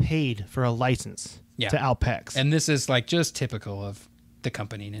 never paid for a license to Alpex. And this is just typical of the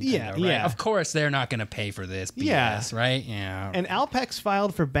company Nintendo, right? Yeah. Of course, they're not going to pay for this BS, right? Yeah. And Alpex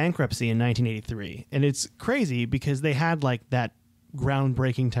filed for bankruptcy in 1983. And it's crazy because they had that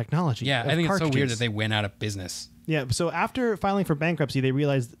groundbreaking technology. Yeah, I think it's so weird that they went out of business. Yeah, so after filing for bankruptcy, they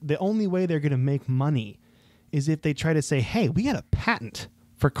realized the only way they're going to make money is if they try to say, hey, we got a patent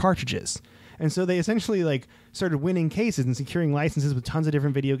for cartridges. And so they essentially started winning cases and securing licenses with tons of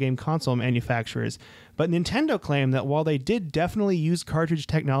different video game console manufacturers. But Nintendo claimed that while they did definitely use cartridge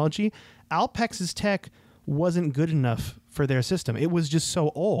technology, Alpex's tech wasn't good enough for their system. It was just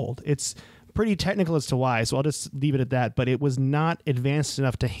so old. It's pretty technical as to why, so I'll just leave it at that. But it was not advanced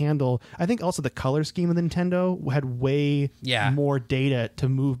enough to handle. I think also the color scheme of Nintendo had way more data to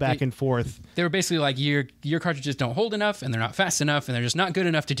move back and forth. They were basically like, your cartridges don't hold enough, and they're not fast enough, and they're just not good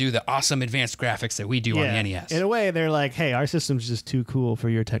enough to do the awesome advanced graphics that we do on the NES. In a way, they're like, hey, our system's just too cool for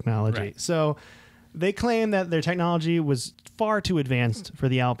your technology. Right. So they claim that their technology was far too advanced for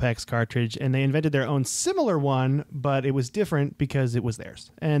the Alpex cartridge, and they invented their own similar one, but it was different because it was theirs.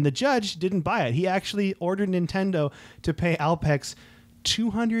 And the judge didn't buy it. He actually ordered Nintendo to pay Alpex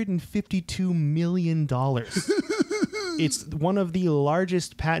 $252 million. It's one of the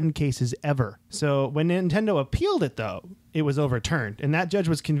largest patent cases ever. So when Nintendo appealed it, though, it was overturned. And that judge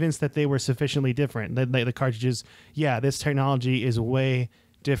was convinced that they were sufficiently different. The cartridges, this technology is way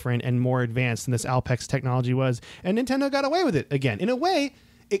different and more advanced than this Alpex technology was, and Nintendo got away with it again. In a way,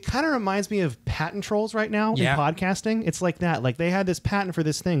 it kind of reminds me of patent trolls right now in podcasting. It's like that. They had this patent for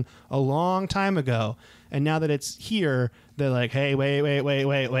this thing a long time ago, and now that it's here, they're like, hey,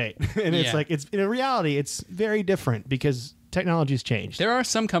 wait. And it's it's in reality, it's very different because technology's changed. There are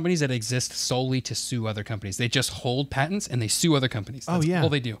some companies that exist solely to sue other companies. They just hold patents and they sue other companies. That's all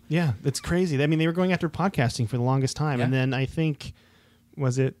they do. Yeah, it's crazy. I mean, they were going after podcasting for the longest time. Yeah. And then I think,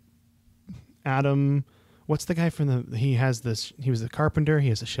 was it Adam... What's the guy from he was the carpenter. He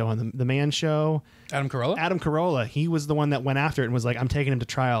has a show on the Man Show. Adam Carolla? He was the one that went after it and was like, I'm taking him to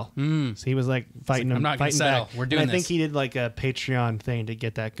trial. So he was like fighting him. I'm not going to settle. Back. We're doing and I this. think he did like a Patreon thing to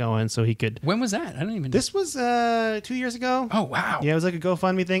get that going so he could. When was that? I don't even know. This was 2 years ago. Oh, wow. Yeah, it was like a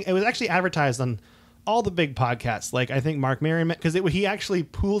GoFundMe thing. It was actually advertised on all the big podcasts. Like I think Mark Merriman, because he actually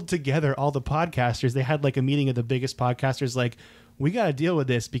pooled together all the podcasters. They had like a meeting of the biggest podcasters like, we got to deal with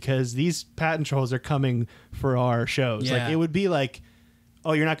this because these patent trolls are coming for our shows. Yeah. Like it would be like,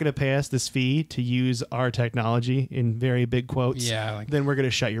 oh, you're not going to pay us this fee to use our technology in very big quotes. Yeah. Then we're going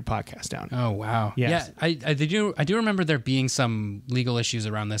to shut your podcast down. Oh, wow. Yes. Yeah. I do remember there being some legal issues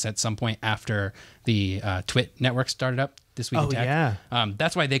around this at some point after the Twit network started up, This Week in Tech. Yeah.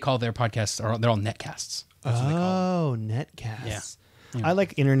 That's why they call their podcasts, they're all netcasts. That's what they call them. Netcasts. Yeah. I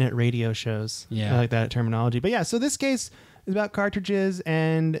like internet radio shows. Yeah. I like that terminology. But yeah, so this case is about cartridges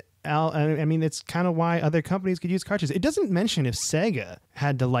and I mean, it's kind of why other companies could use cartridges. It doesn't mention if Sega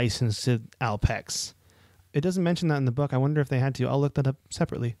had to license to Alpex. It doesn't mention that in the book. I wonder if they had to. I'll look that up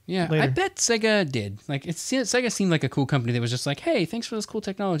separately. Yeah, later. I bet Sega did. Like, Sega seemed like a cool company that was just like, hey, thanks for this cool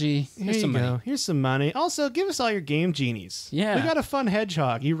technology. Here's some money. Go. Here's some money. Also, give us all your game genies. Yeah. We got a fun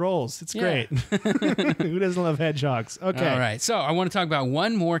hedgehog. He rolls. It's Yeah. great. Who doesn't love hedgehogs? Okay. All right. So I want to talk about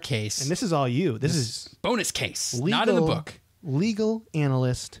one more case. And this is all you. This is bonus case, legal, not in the book. Legal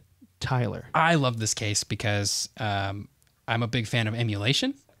analyst Tyler. I love this case because I'm a big fan of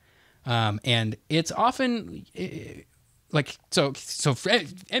emulation. And it's often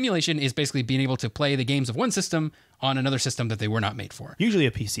emulation is basically being able to play the games of one system on another system that they were not made for. Usually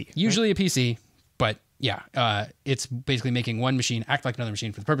a PC. Usually a PC, but yeah, it's basically making one machine act like another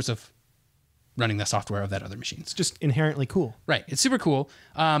machine for the purpose of running the software of that other machine. It's just inherently cool. Right. It's super cool.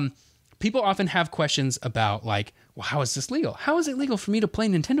 People often have questions about like, well, how is this legal? How is it legal for me to play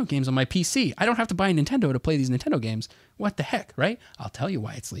Nintendo games on my PC? I don't have to buy a Nintendo to play these Nintendo games. What the heck, right? I'll tell you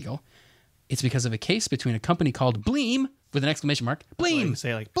why it's legal. It's because of a case between a company called Bleem, with an exclamation mark, Bleem.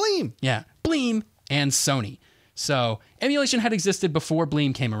 Say like, Bleem. Yeah, Bleem and Sony. So emulation had existed before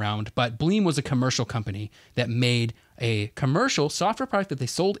Bleem came around, but Bleem was a commercial company that made a commercial software product that they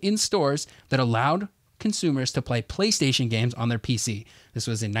sold in stores that allowed consumers to play PlayStation games on their PC. This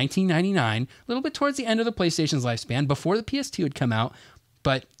was in 1999, a little bit towards the end of the PlayStation's lifespan, before the PS2 had come out,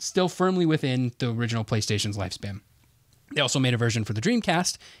 but still firmly within the original PlayStation's lifespan. They also made a version for the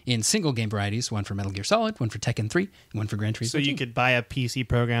Dreamcast in single game varieties, one for Metal Gear Solid, one for Tekken 3, and one for Gran Turismo 2. So you could buy a PC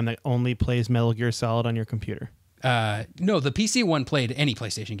program that only plays Metal Gear Solid on your computer. No, the PC one played any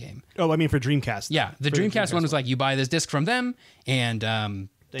PlayStation game. Oh, I mean for Dreamcast. Yeah, the Dreamcast one was like you buy this disc from them, and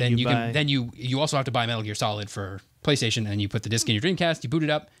then you also have to buy Metal Gear Solid for PlayStation, and you put the disc in your Dreamcast, you boot it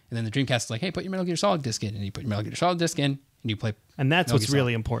up, and then the Dreamcast is like, hey, put your Metal Gear Solid disc in, and you put your Metal Gear Solid disc in, and you play. And that's Metal what's Gear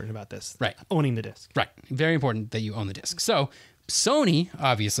really Solid. important about this. Right. Owning the disc. Right. Very important that you own the disc. So Sony,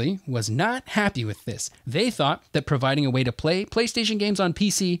 obviously, was not happy with this. They thought that providing a way to play PlayStation games on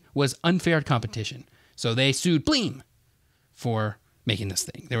PC was unfair competition. So they sued Bleem for making this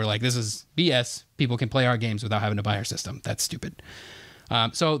thing. They were like, this is BS. People can play our games without having to buy our system. That's stupid.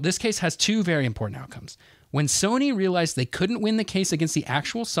 So this case has two very important outcomes. When Sony realized they couldn't win the case against the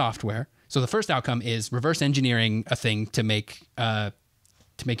actual software, so the first outcome is reverse engineering a thing to make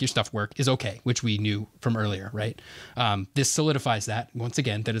your stuff work is okay, which we knew from earlier, right? This solidifies that, once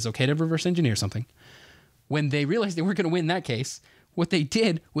again, that it's okay to reverse engineer something. When they realized they weren't going to win that case, what they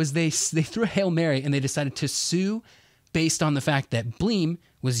did was they threw a Hail Mary and they decided to sue based on the fact that Bleem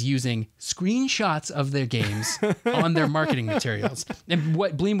was using screenshots of their games on their marketing materials. And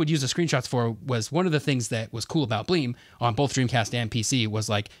what Bleem would use the screenshots for was one of the things that was cool about Bleem on both Dreamcast and PC was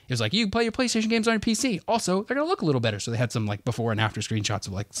like, it was like, you can play your PlayStation games on your PC. Also, they're going to look a little better. So they had some like before and after screenshots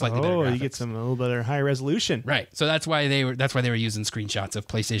of like slightly better graphics. Oh, you get a little better high resolution. Right. So that's why they were using screenshots of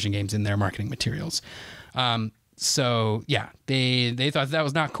PlayStation games in their marketing materials. So yeah, they thought that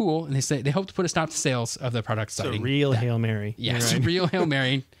was not cool, and they hoped to put a stop to sales of the product. So real Hail Mary. Yes, right. Real Hail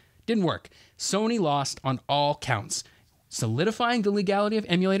Mary. Didn't work. Sony lost on all counts, solidifying the legality of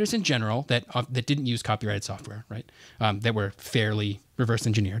emulators in general that didn't use copyrighted software, right? That were fairly reverse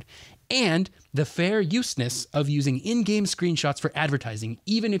engineered, and the fair useness of using in-game screenshots for advertising,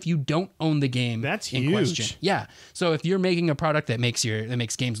 even if you don't own the game. That's in huge. Question. Yeah. So if you're making a product that makes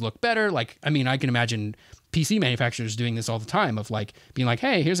games look better, like I can imagine PC manufacturers doing this all the time of like being like,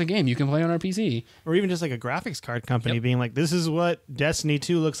 hey, here's a game you can play on our PC. Or even just like a graphics card company being like, this is what Destiny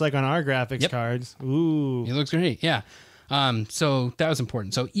 2 looks like on our graphics cards. Ooh. It looks great. Yeah. So that was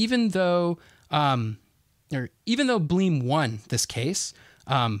important. So even though Bleem won this case,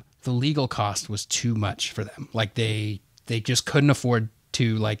 the legal cost was too much for them. Like they just couldn't afford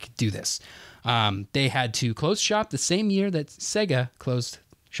to like do this. They had to close shop the same year that Sega closed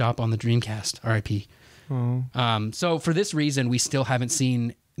shop on the Dreamcast. R.I.P. So for this reason, we still haven't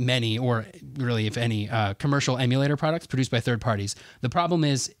seen many, or really if any, commercial emulator products produced by third parties. The problem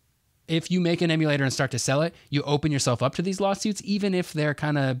is, if you make an emulator and start to sell it, you open yourself up to these lawsuits, even if they're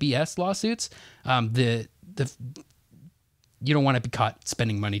kind of BS lawsuits. You don't want to be caught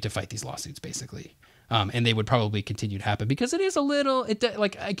spending money to fight these lawsuits, basically. And they would probably continue to happen because it is a little,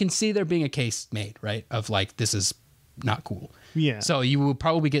 like I can see there being a case made, right? Of like, this is not cool. Yeah. So you will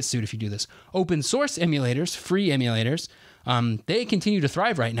probably get sued if you do this. Open source emulators, free emulators, they continue to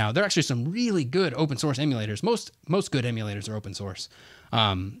thrive right now. There are actually some really good open source emulators. Most good emulators are open source,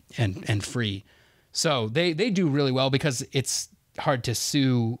 and free. So they do really well because it's hard to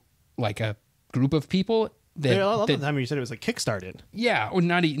sue like a group of people. A lot of the time you said it was like Kickstarted. Yeah, or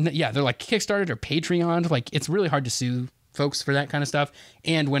not even. Yeah, they're like Kickstarted or Patreon. Like it's really hard to sue folks for that kind of stuff.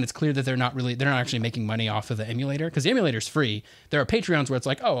 And when it's clear that they're not actually making money off of the emulator, because the emulator's free. There are Patreons where it's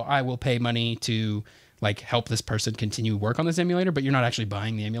like, oh, I will pay money to like help this person continue work on this emulator, but you're not actually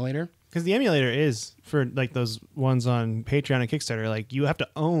buying the emulator. Because the emulator is, for like those ones on Patreon and Kickstarter, like you have to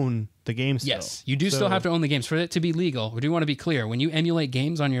own the game still. Yes, you do still have to own the games. For it to be legal, we do want to be clear. When you emulate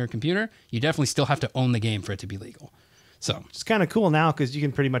games on your computer, you definitely still have to own the game for it to be legal. So it's kind of cool now because you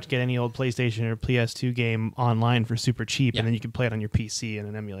can pretty much get any old PlayStation or PS2 game online for super cheap, and then you can play it on your PC in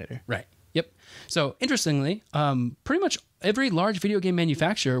an emulator. Right. Yep. So interestingly, pretty much every large video game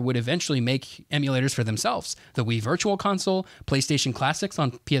manufacturer would eventually make emulators for themselves. The Wii Virtual Console, PlayStation Classics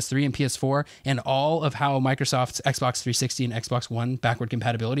on PS3 and PS4, and all of how Microsoft's Xbox 360 and Xbox One backward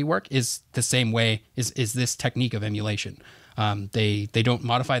compatibility work is the same way, is this technique of emulation. They don't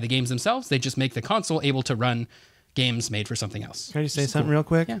modify the games themselves. They just make the console able to run games made for something else. Can I just say something real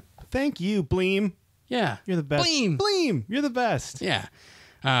quick? Yeah. Thank you, Bleem. Yeah. You're the best. Bleem, you're the best. Yeah.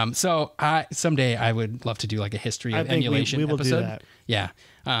 So someday I would love to do like a history of emulation we will episode. do that. Yeah.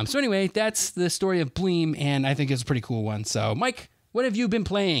 So anyway, that's the story of Bleem, and I think it's a pretty cool one. So Mike, what have you been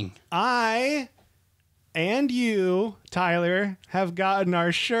playing? I and you, Tyler, have gotten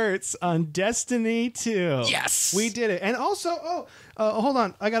our shirts on Destiny 2. Yes. We did it. And also, hold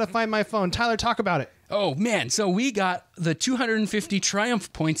on. I got to find my phone. Tyler, talk about it. Oh, man. So we got the 250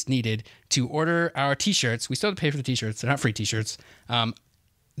 Triumph points needed to order our T-shirts. We still have to pay for the T-shirts. They're not free T-shirts.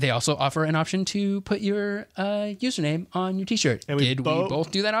 They also offer an option to put your username on your T-shirt. And Did we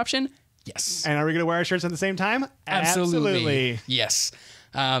both do that option? Yes. And are we going to wear our shirts at the same time? Absolutely. Yes.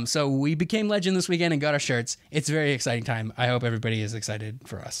 So we became legend this weekend and got our shirts. It's a very exciting time. I hope everybody is excited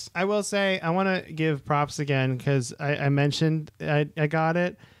for us. I will say, I want to give props again because I mentioned I got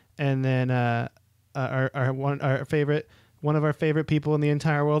it, and then one of our favorite people in the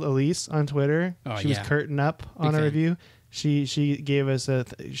entire world, Elise on Twitter, she was curtain up on a review. She gave us a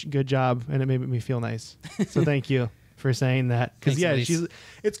good job, and it made me feel nice. So thank you for saying that. Because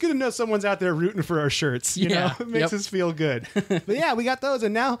it's good to know someone's out there rooting for our shirts. You know, it makes us feel good. But yeah, we got those,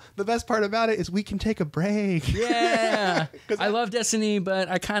 and now the best part about it is we can take a break. Yeah, I love Destiny, but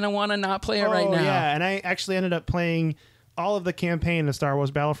I kind of want to not play it right now. Yeah, and I actually ended up playing all of the campaign of Star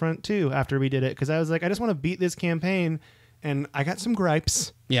Wars Battlefront 2 after we did it, because I was like, I just want to beat this campaign, and I got some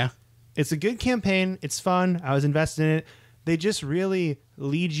gripes. Yeah, it's a good campaign. It's fun. I was invested in it. They just really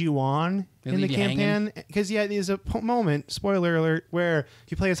lead you on in the campaign. Because, there's a moment, spoiler alert, where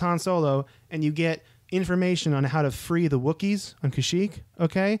you play as Han Solo and you get information on how to free the Wookiees on Kashyyyk,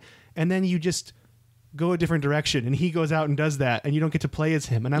 okay? And then you just go a different direction, and he goes out and does that, and you don't get to play as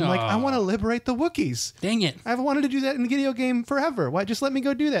him. And I'm like, I want to liberate the Wookiees. Dang it. I've wanted to do that in the video game forever. Why? Just let me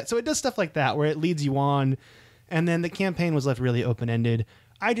go do that. So it does stuff like that, where it leads you on. And then the campaign was left really open-ended.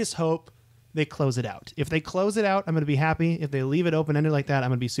 I just hope they close it out. If they close it out, I'm going to be happy. If they leave it open-ended like that,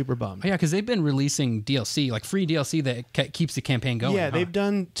 I'm going to be super bummed. Oh, yeah, because they've been releasing DLC, like free DLC that keeps the campaign going. Yeah, they've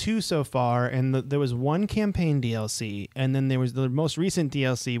done 2 so far, and there was 1 campaign DLC, and then there was the most recent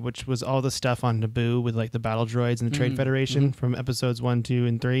DLC, which was all the stuff on Naboo with like the battle droids and the Trade Federation from episodes 1, 2,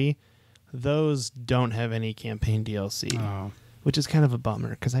 and 3. Those don't have any campaign DLC. Oh. Which is kind of a bummer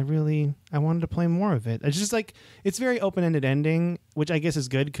because I wanted to play more of it. It's just like, it's very open-ended ending, which I guess is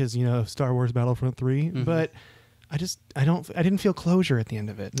good because, Star Wars Battlefront 3, but I didn't feel closure at the end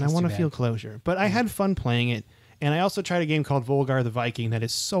of it, and I want to feel closure. But I had fun playing it, and I also tried a game called Volgar the Viking that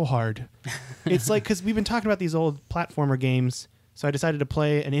is so hard. It's like, because we've been talking about these old platformer games, so I decided to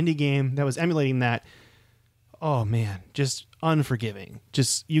play an indie game that was emulating that. Oh man, just unforgiving.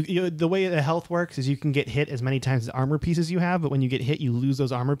 Just you the way the health works is you can get hit as many times as armor pieces you have, but when you get hit, you lose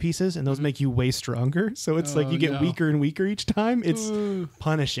those armor pieces, and those make you way stronger. So it's like you get weaker and weaker each time. It's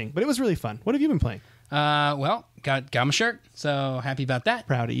punishing, but it was really fun. What have you been playing? Well, got my shirt, so happy about that.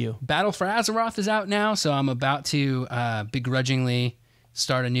 Proud of you. Battle for Azeroth is out now, so I'm about to begrudgingly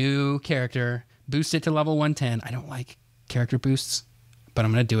start a new character, boost it to level 110. I don't like character boosts, but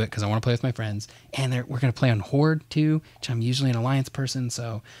I'm going to do it because I want to play with my friends. And we're going to play on Horde too, which I'm usually an Alliance person,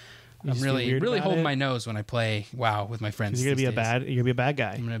 so I'm really holding my nose when I play WoW with my friends. You're going to be a bad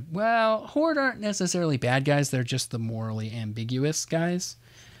guy. Well, Horde aren't necessarily bad guys. They're just the morally ambiguous guys.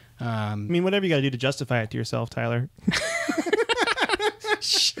 I mean, whatever you got to do to justify it to yourself, Tyler.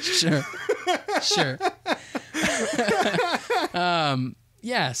 Sure.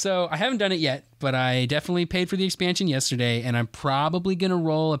 Yeah, so I haven't done it yet, but I definitely paid for the expansion yesterday, and I'm probably going to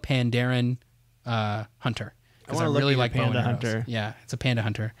roll a Pandaren hunter. Because I really like Panda Hunter. Yeah, it's a Panda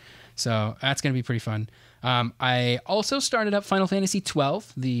Hunter. So that's going to be pretty fun. I also started up Final Fantasy XII,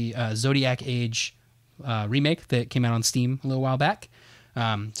 the Zodiac Age remake that came out on Steam a little while back. So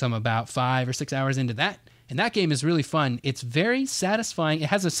I'm about 5 or 6 hours into that. And that game is really fun. It's very satisfying. It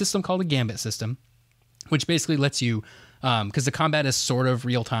has a system called a Gambit system, which basically lets you, because the combat is sort of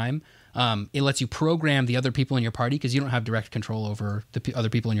real time, it lets you program the other people in your party because you don't have direct control over the other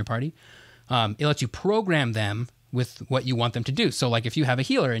people in your party. It lets you program them with what you want them to do. So like if you have a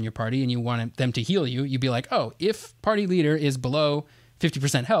healer in your party and you want them to heal you, you'd be like, oh, if party leader is below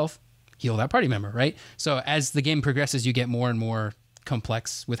 50% health, heal that party member, right? So as the game progresses, you get more and more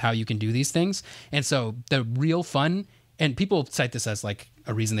complex with how you can do these things. And so the real fun, and people cite this as like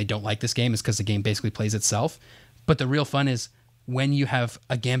a reason they don't like this game, is because the game basically plays itself. But the real fun is when you have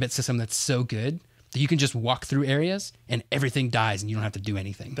a Gambit system that's so good that you can just walk through areas and everything dies and you don't have to do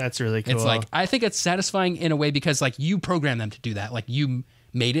anything. That's really cool. It's like, I think it's satisfying in a way because like you program them to do that. Like you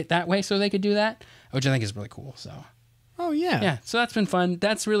made it that way so they could do that, which I think is really cool. So, oh yeah. Yeah. So that's been fun.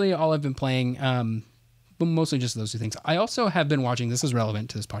 That's really all I've been playing. But mostly just those two things. I also have been watching, this is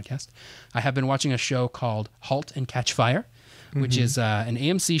relevant to this podcast, I have been watching a show called Halt and Catch Fire, which is an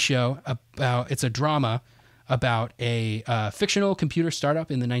AMC show about, it's a drama about a fictional computer startup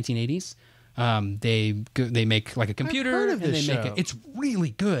in the 1980s. They make like a computer. I've heard of this show. Make it. It's really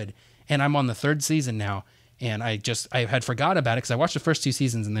good. And I'm on the 3rd season now. And I had forgot about it because I watched the first 2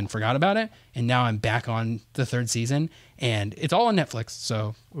 seasons and then forgot about it. And now I'm back on the 3rd season. And it's all on Netflix.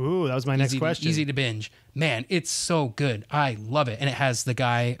 So, ooh, that was my next question. Easy to binge. Man, it's so good. I love it. And it has the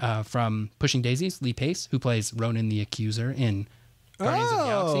guy from Pushing Daisies, Lee Pace, who plays Ronan the Accuser in Guardians of the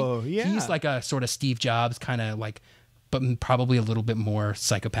Galaxy. Yeah. He's like a sort of Steve Jobs kind of like, but probably a little bit more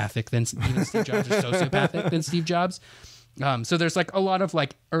psychopathic than even Steve Jobs, or sociopathic than Steve Jobs. So there's like a lot of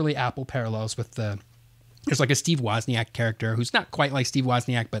like early Apple parallels with there's like a Steve Wozniak character who's not quite like Steve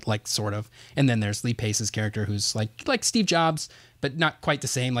Wozniak, but like sort of. And then there's Lee Pace's character who's like Steve Jobs, but not quite the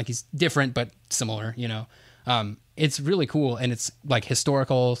same. Like he's different, but similar, you know. It's really cool. And it's like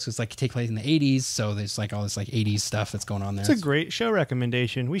historical. So it's like take place in the 80s. So there's like all this like 80s stuff that's going on there. It's a great show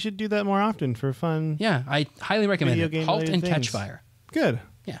recommendation. We should do that more often for fun. Yeah, I highly recommend it. Halt and Catch Fire. Good.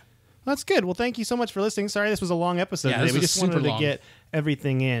 Yeah. That's good. Well, thank you so much for listening. Sorry this was a long episode today. We just wanted to get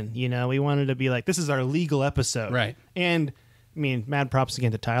everything in. You know, we wanted to be like, this is our legal episode. Right. And, I mean, mad props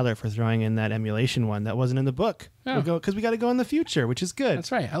again to Tyler for throwing in that emulation one that wasn't in the book. Because we got to go in the future, which is good.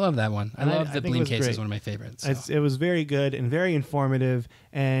 That's right. I love that one. I love the Bleem case. Is one of my favorites. So. It was very good and very informative.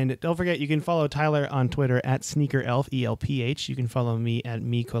 And don't forget, you can follow Tyler on Twitter at SneakerElf, ELPH. You can follow me at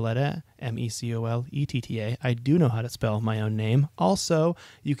Mecoletta, MECOLETTA. I do know how to spell my own name. Also,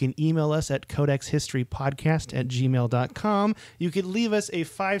 you can email us at codexhistorypodcast@gmail.com. You could leave us a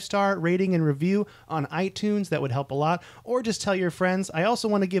 5-star rating and review on iTunes. That would help a lot. Or just tell your friends. I also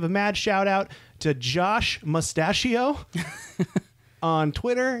want to give a mad shout out to Josh Mustachio on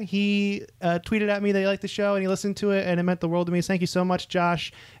Twitter. He tweeted at me that he liked the show and he listened to it and it meant the world to me. So thank you so much,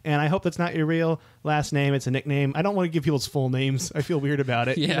 Josh. And I hope that's not your real last name. It's a nickname. I don't want to give people's full names. I feel weird about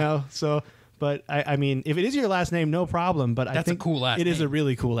it. Yeah. You know? So, but I mean, if it is your last name, no problem. But I think a cool last it name. is a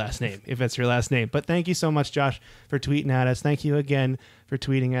really cool last name if it's your last name. But thank you so much, Josh, for tweeting at us. Thank you again for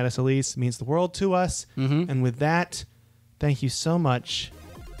tweeting at us, Elise. It means the world to us. Mm-hmm. And with that, thank you so much.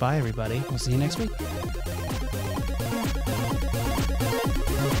 Bye, everybody. We'll see you next week.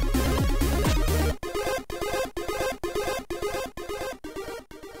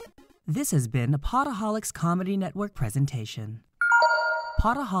 This has been a Potaholics Comedy Network presentation.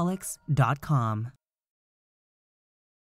 Potaholics.com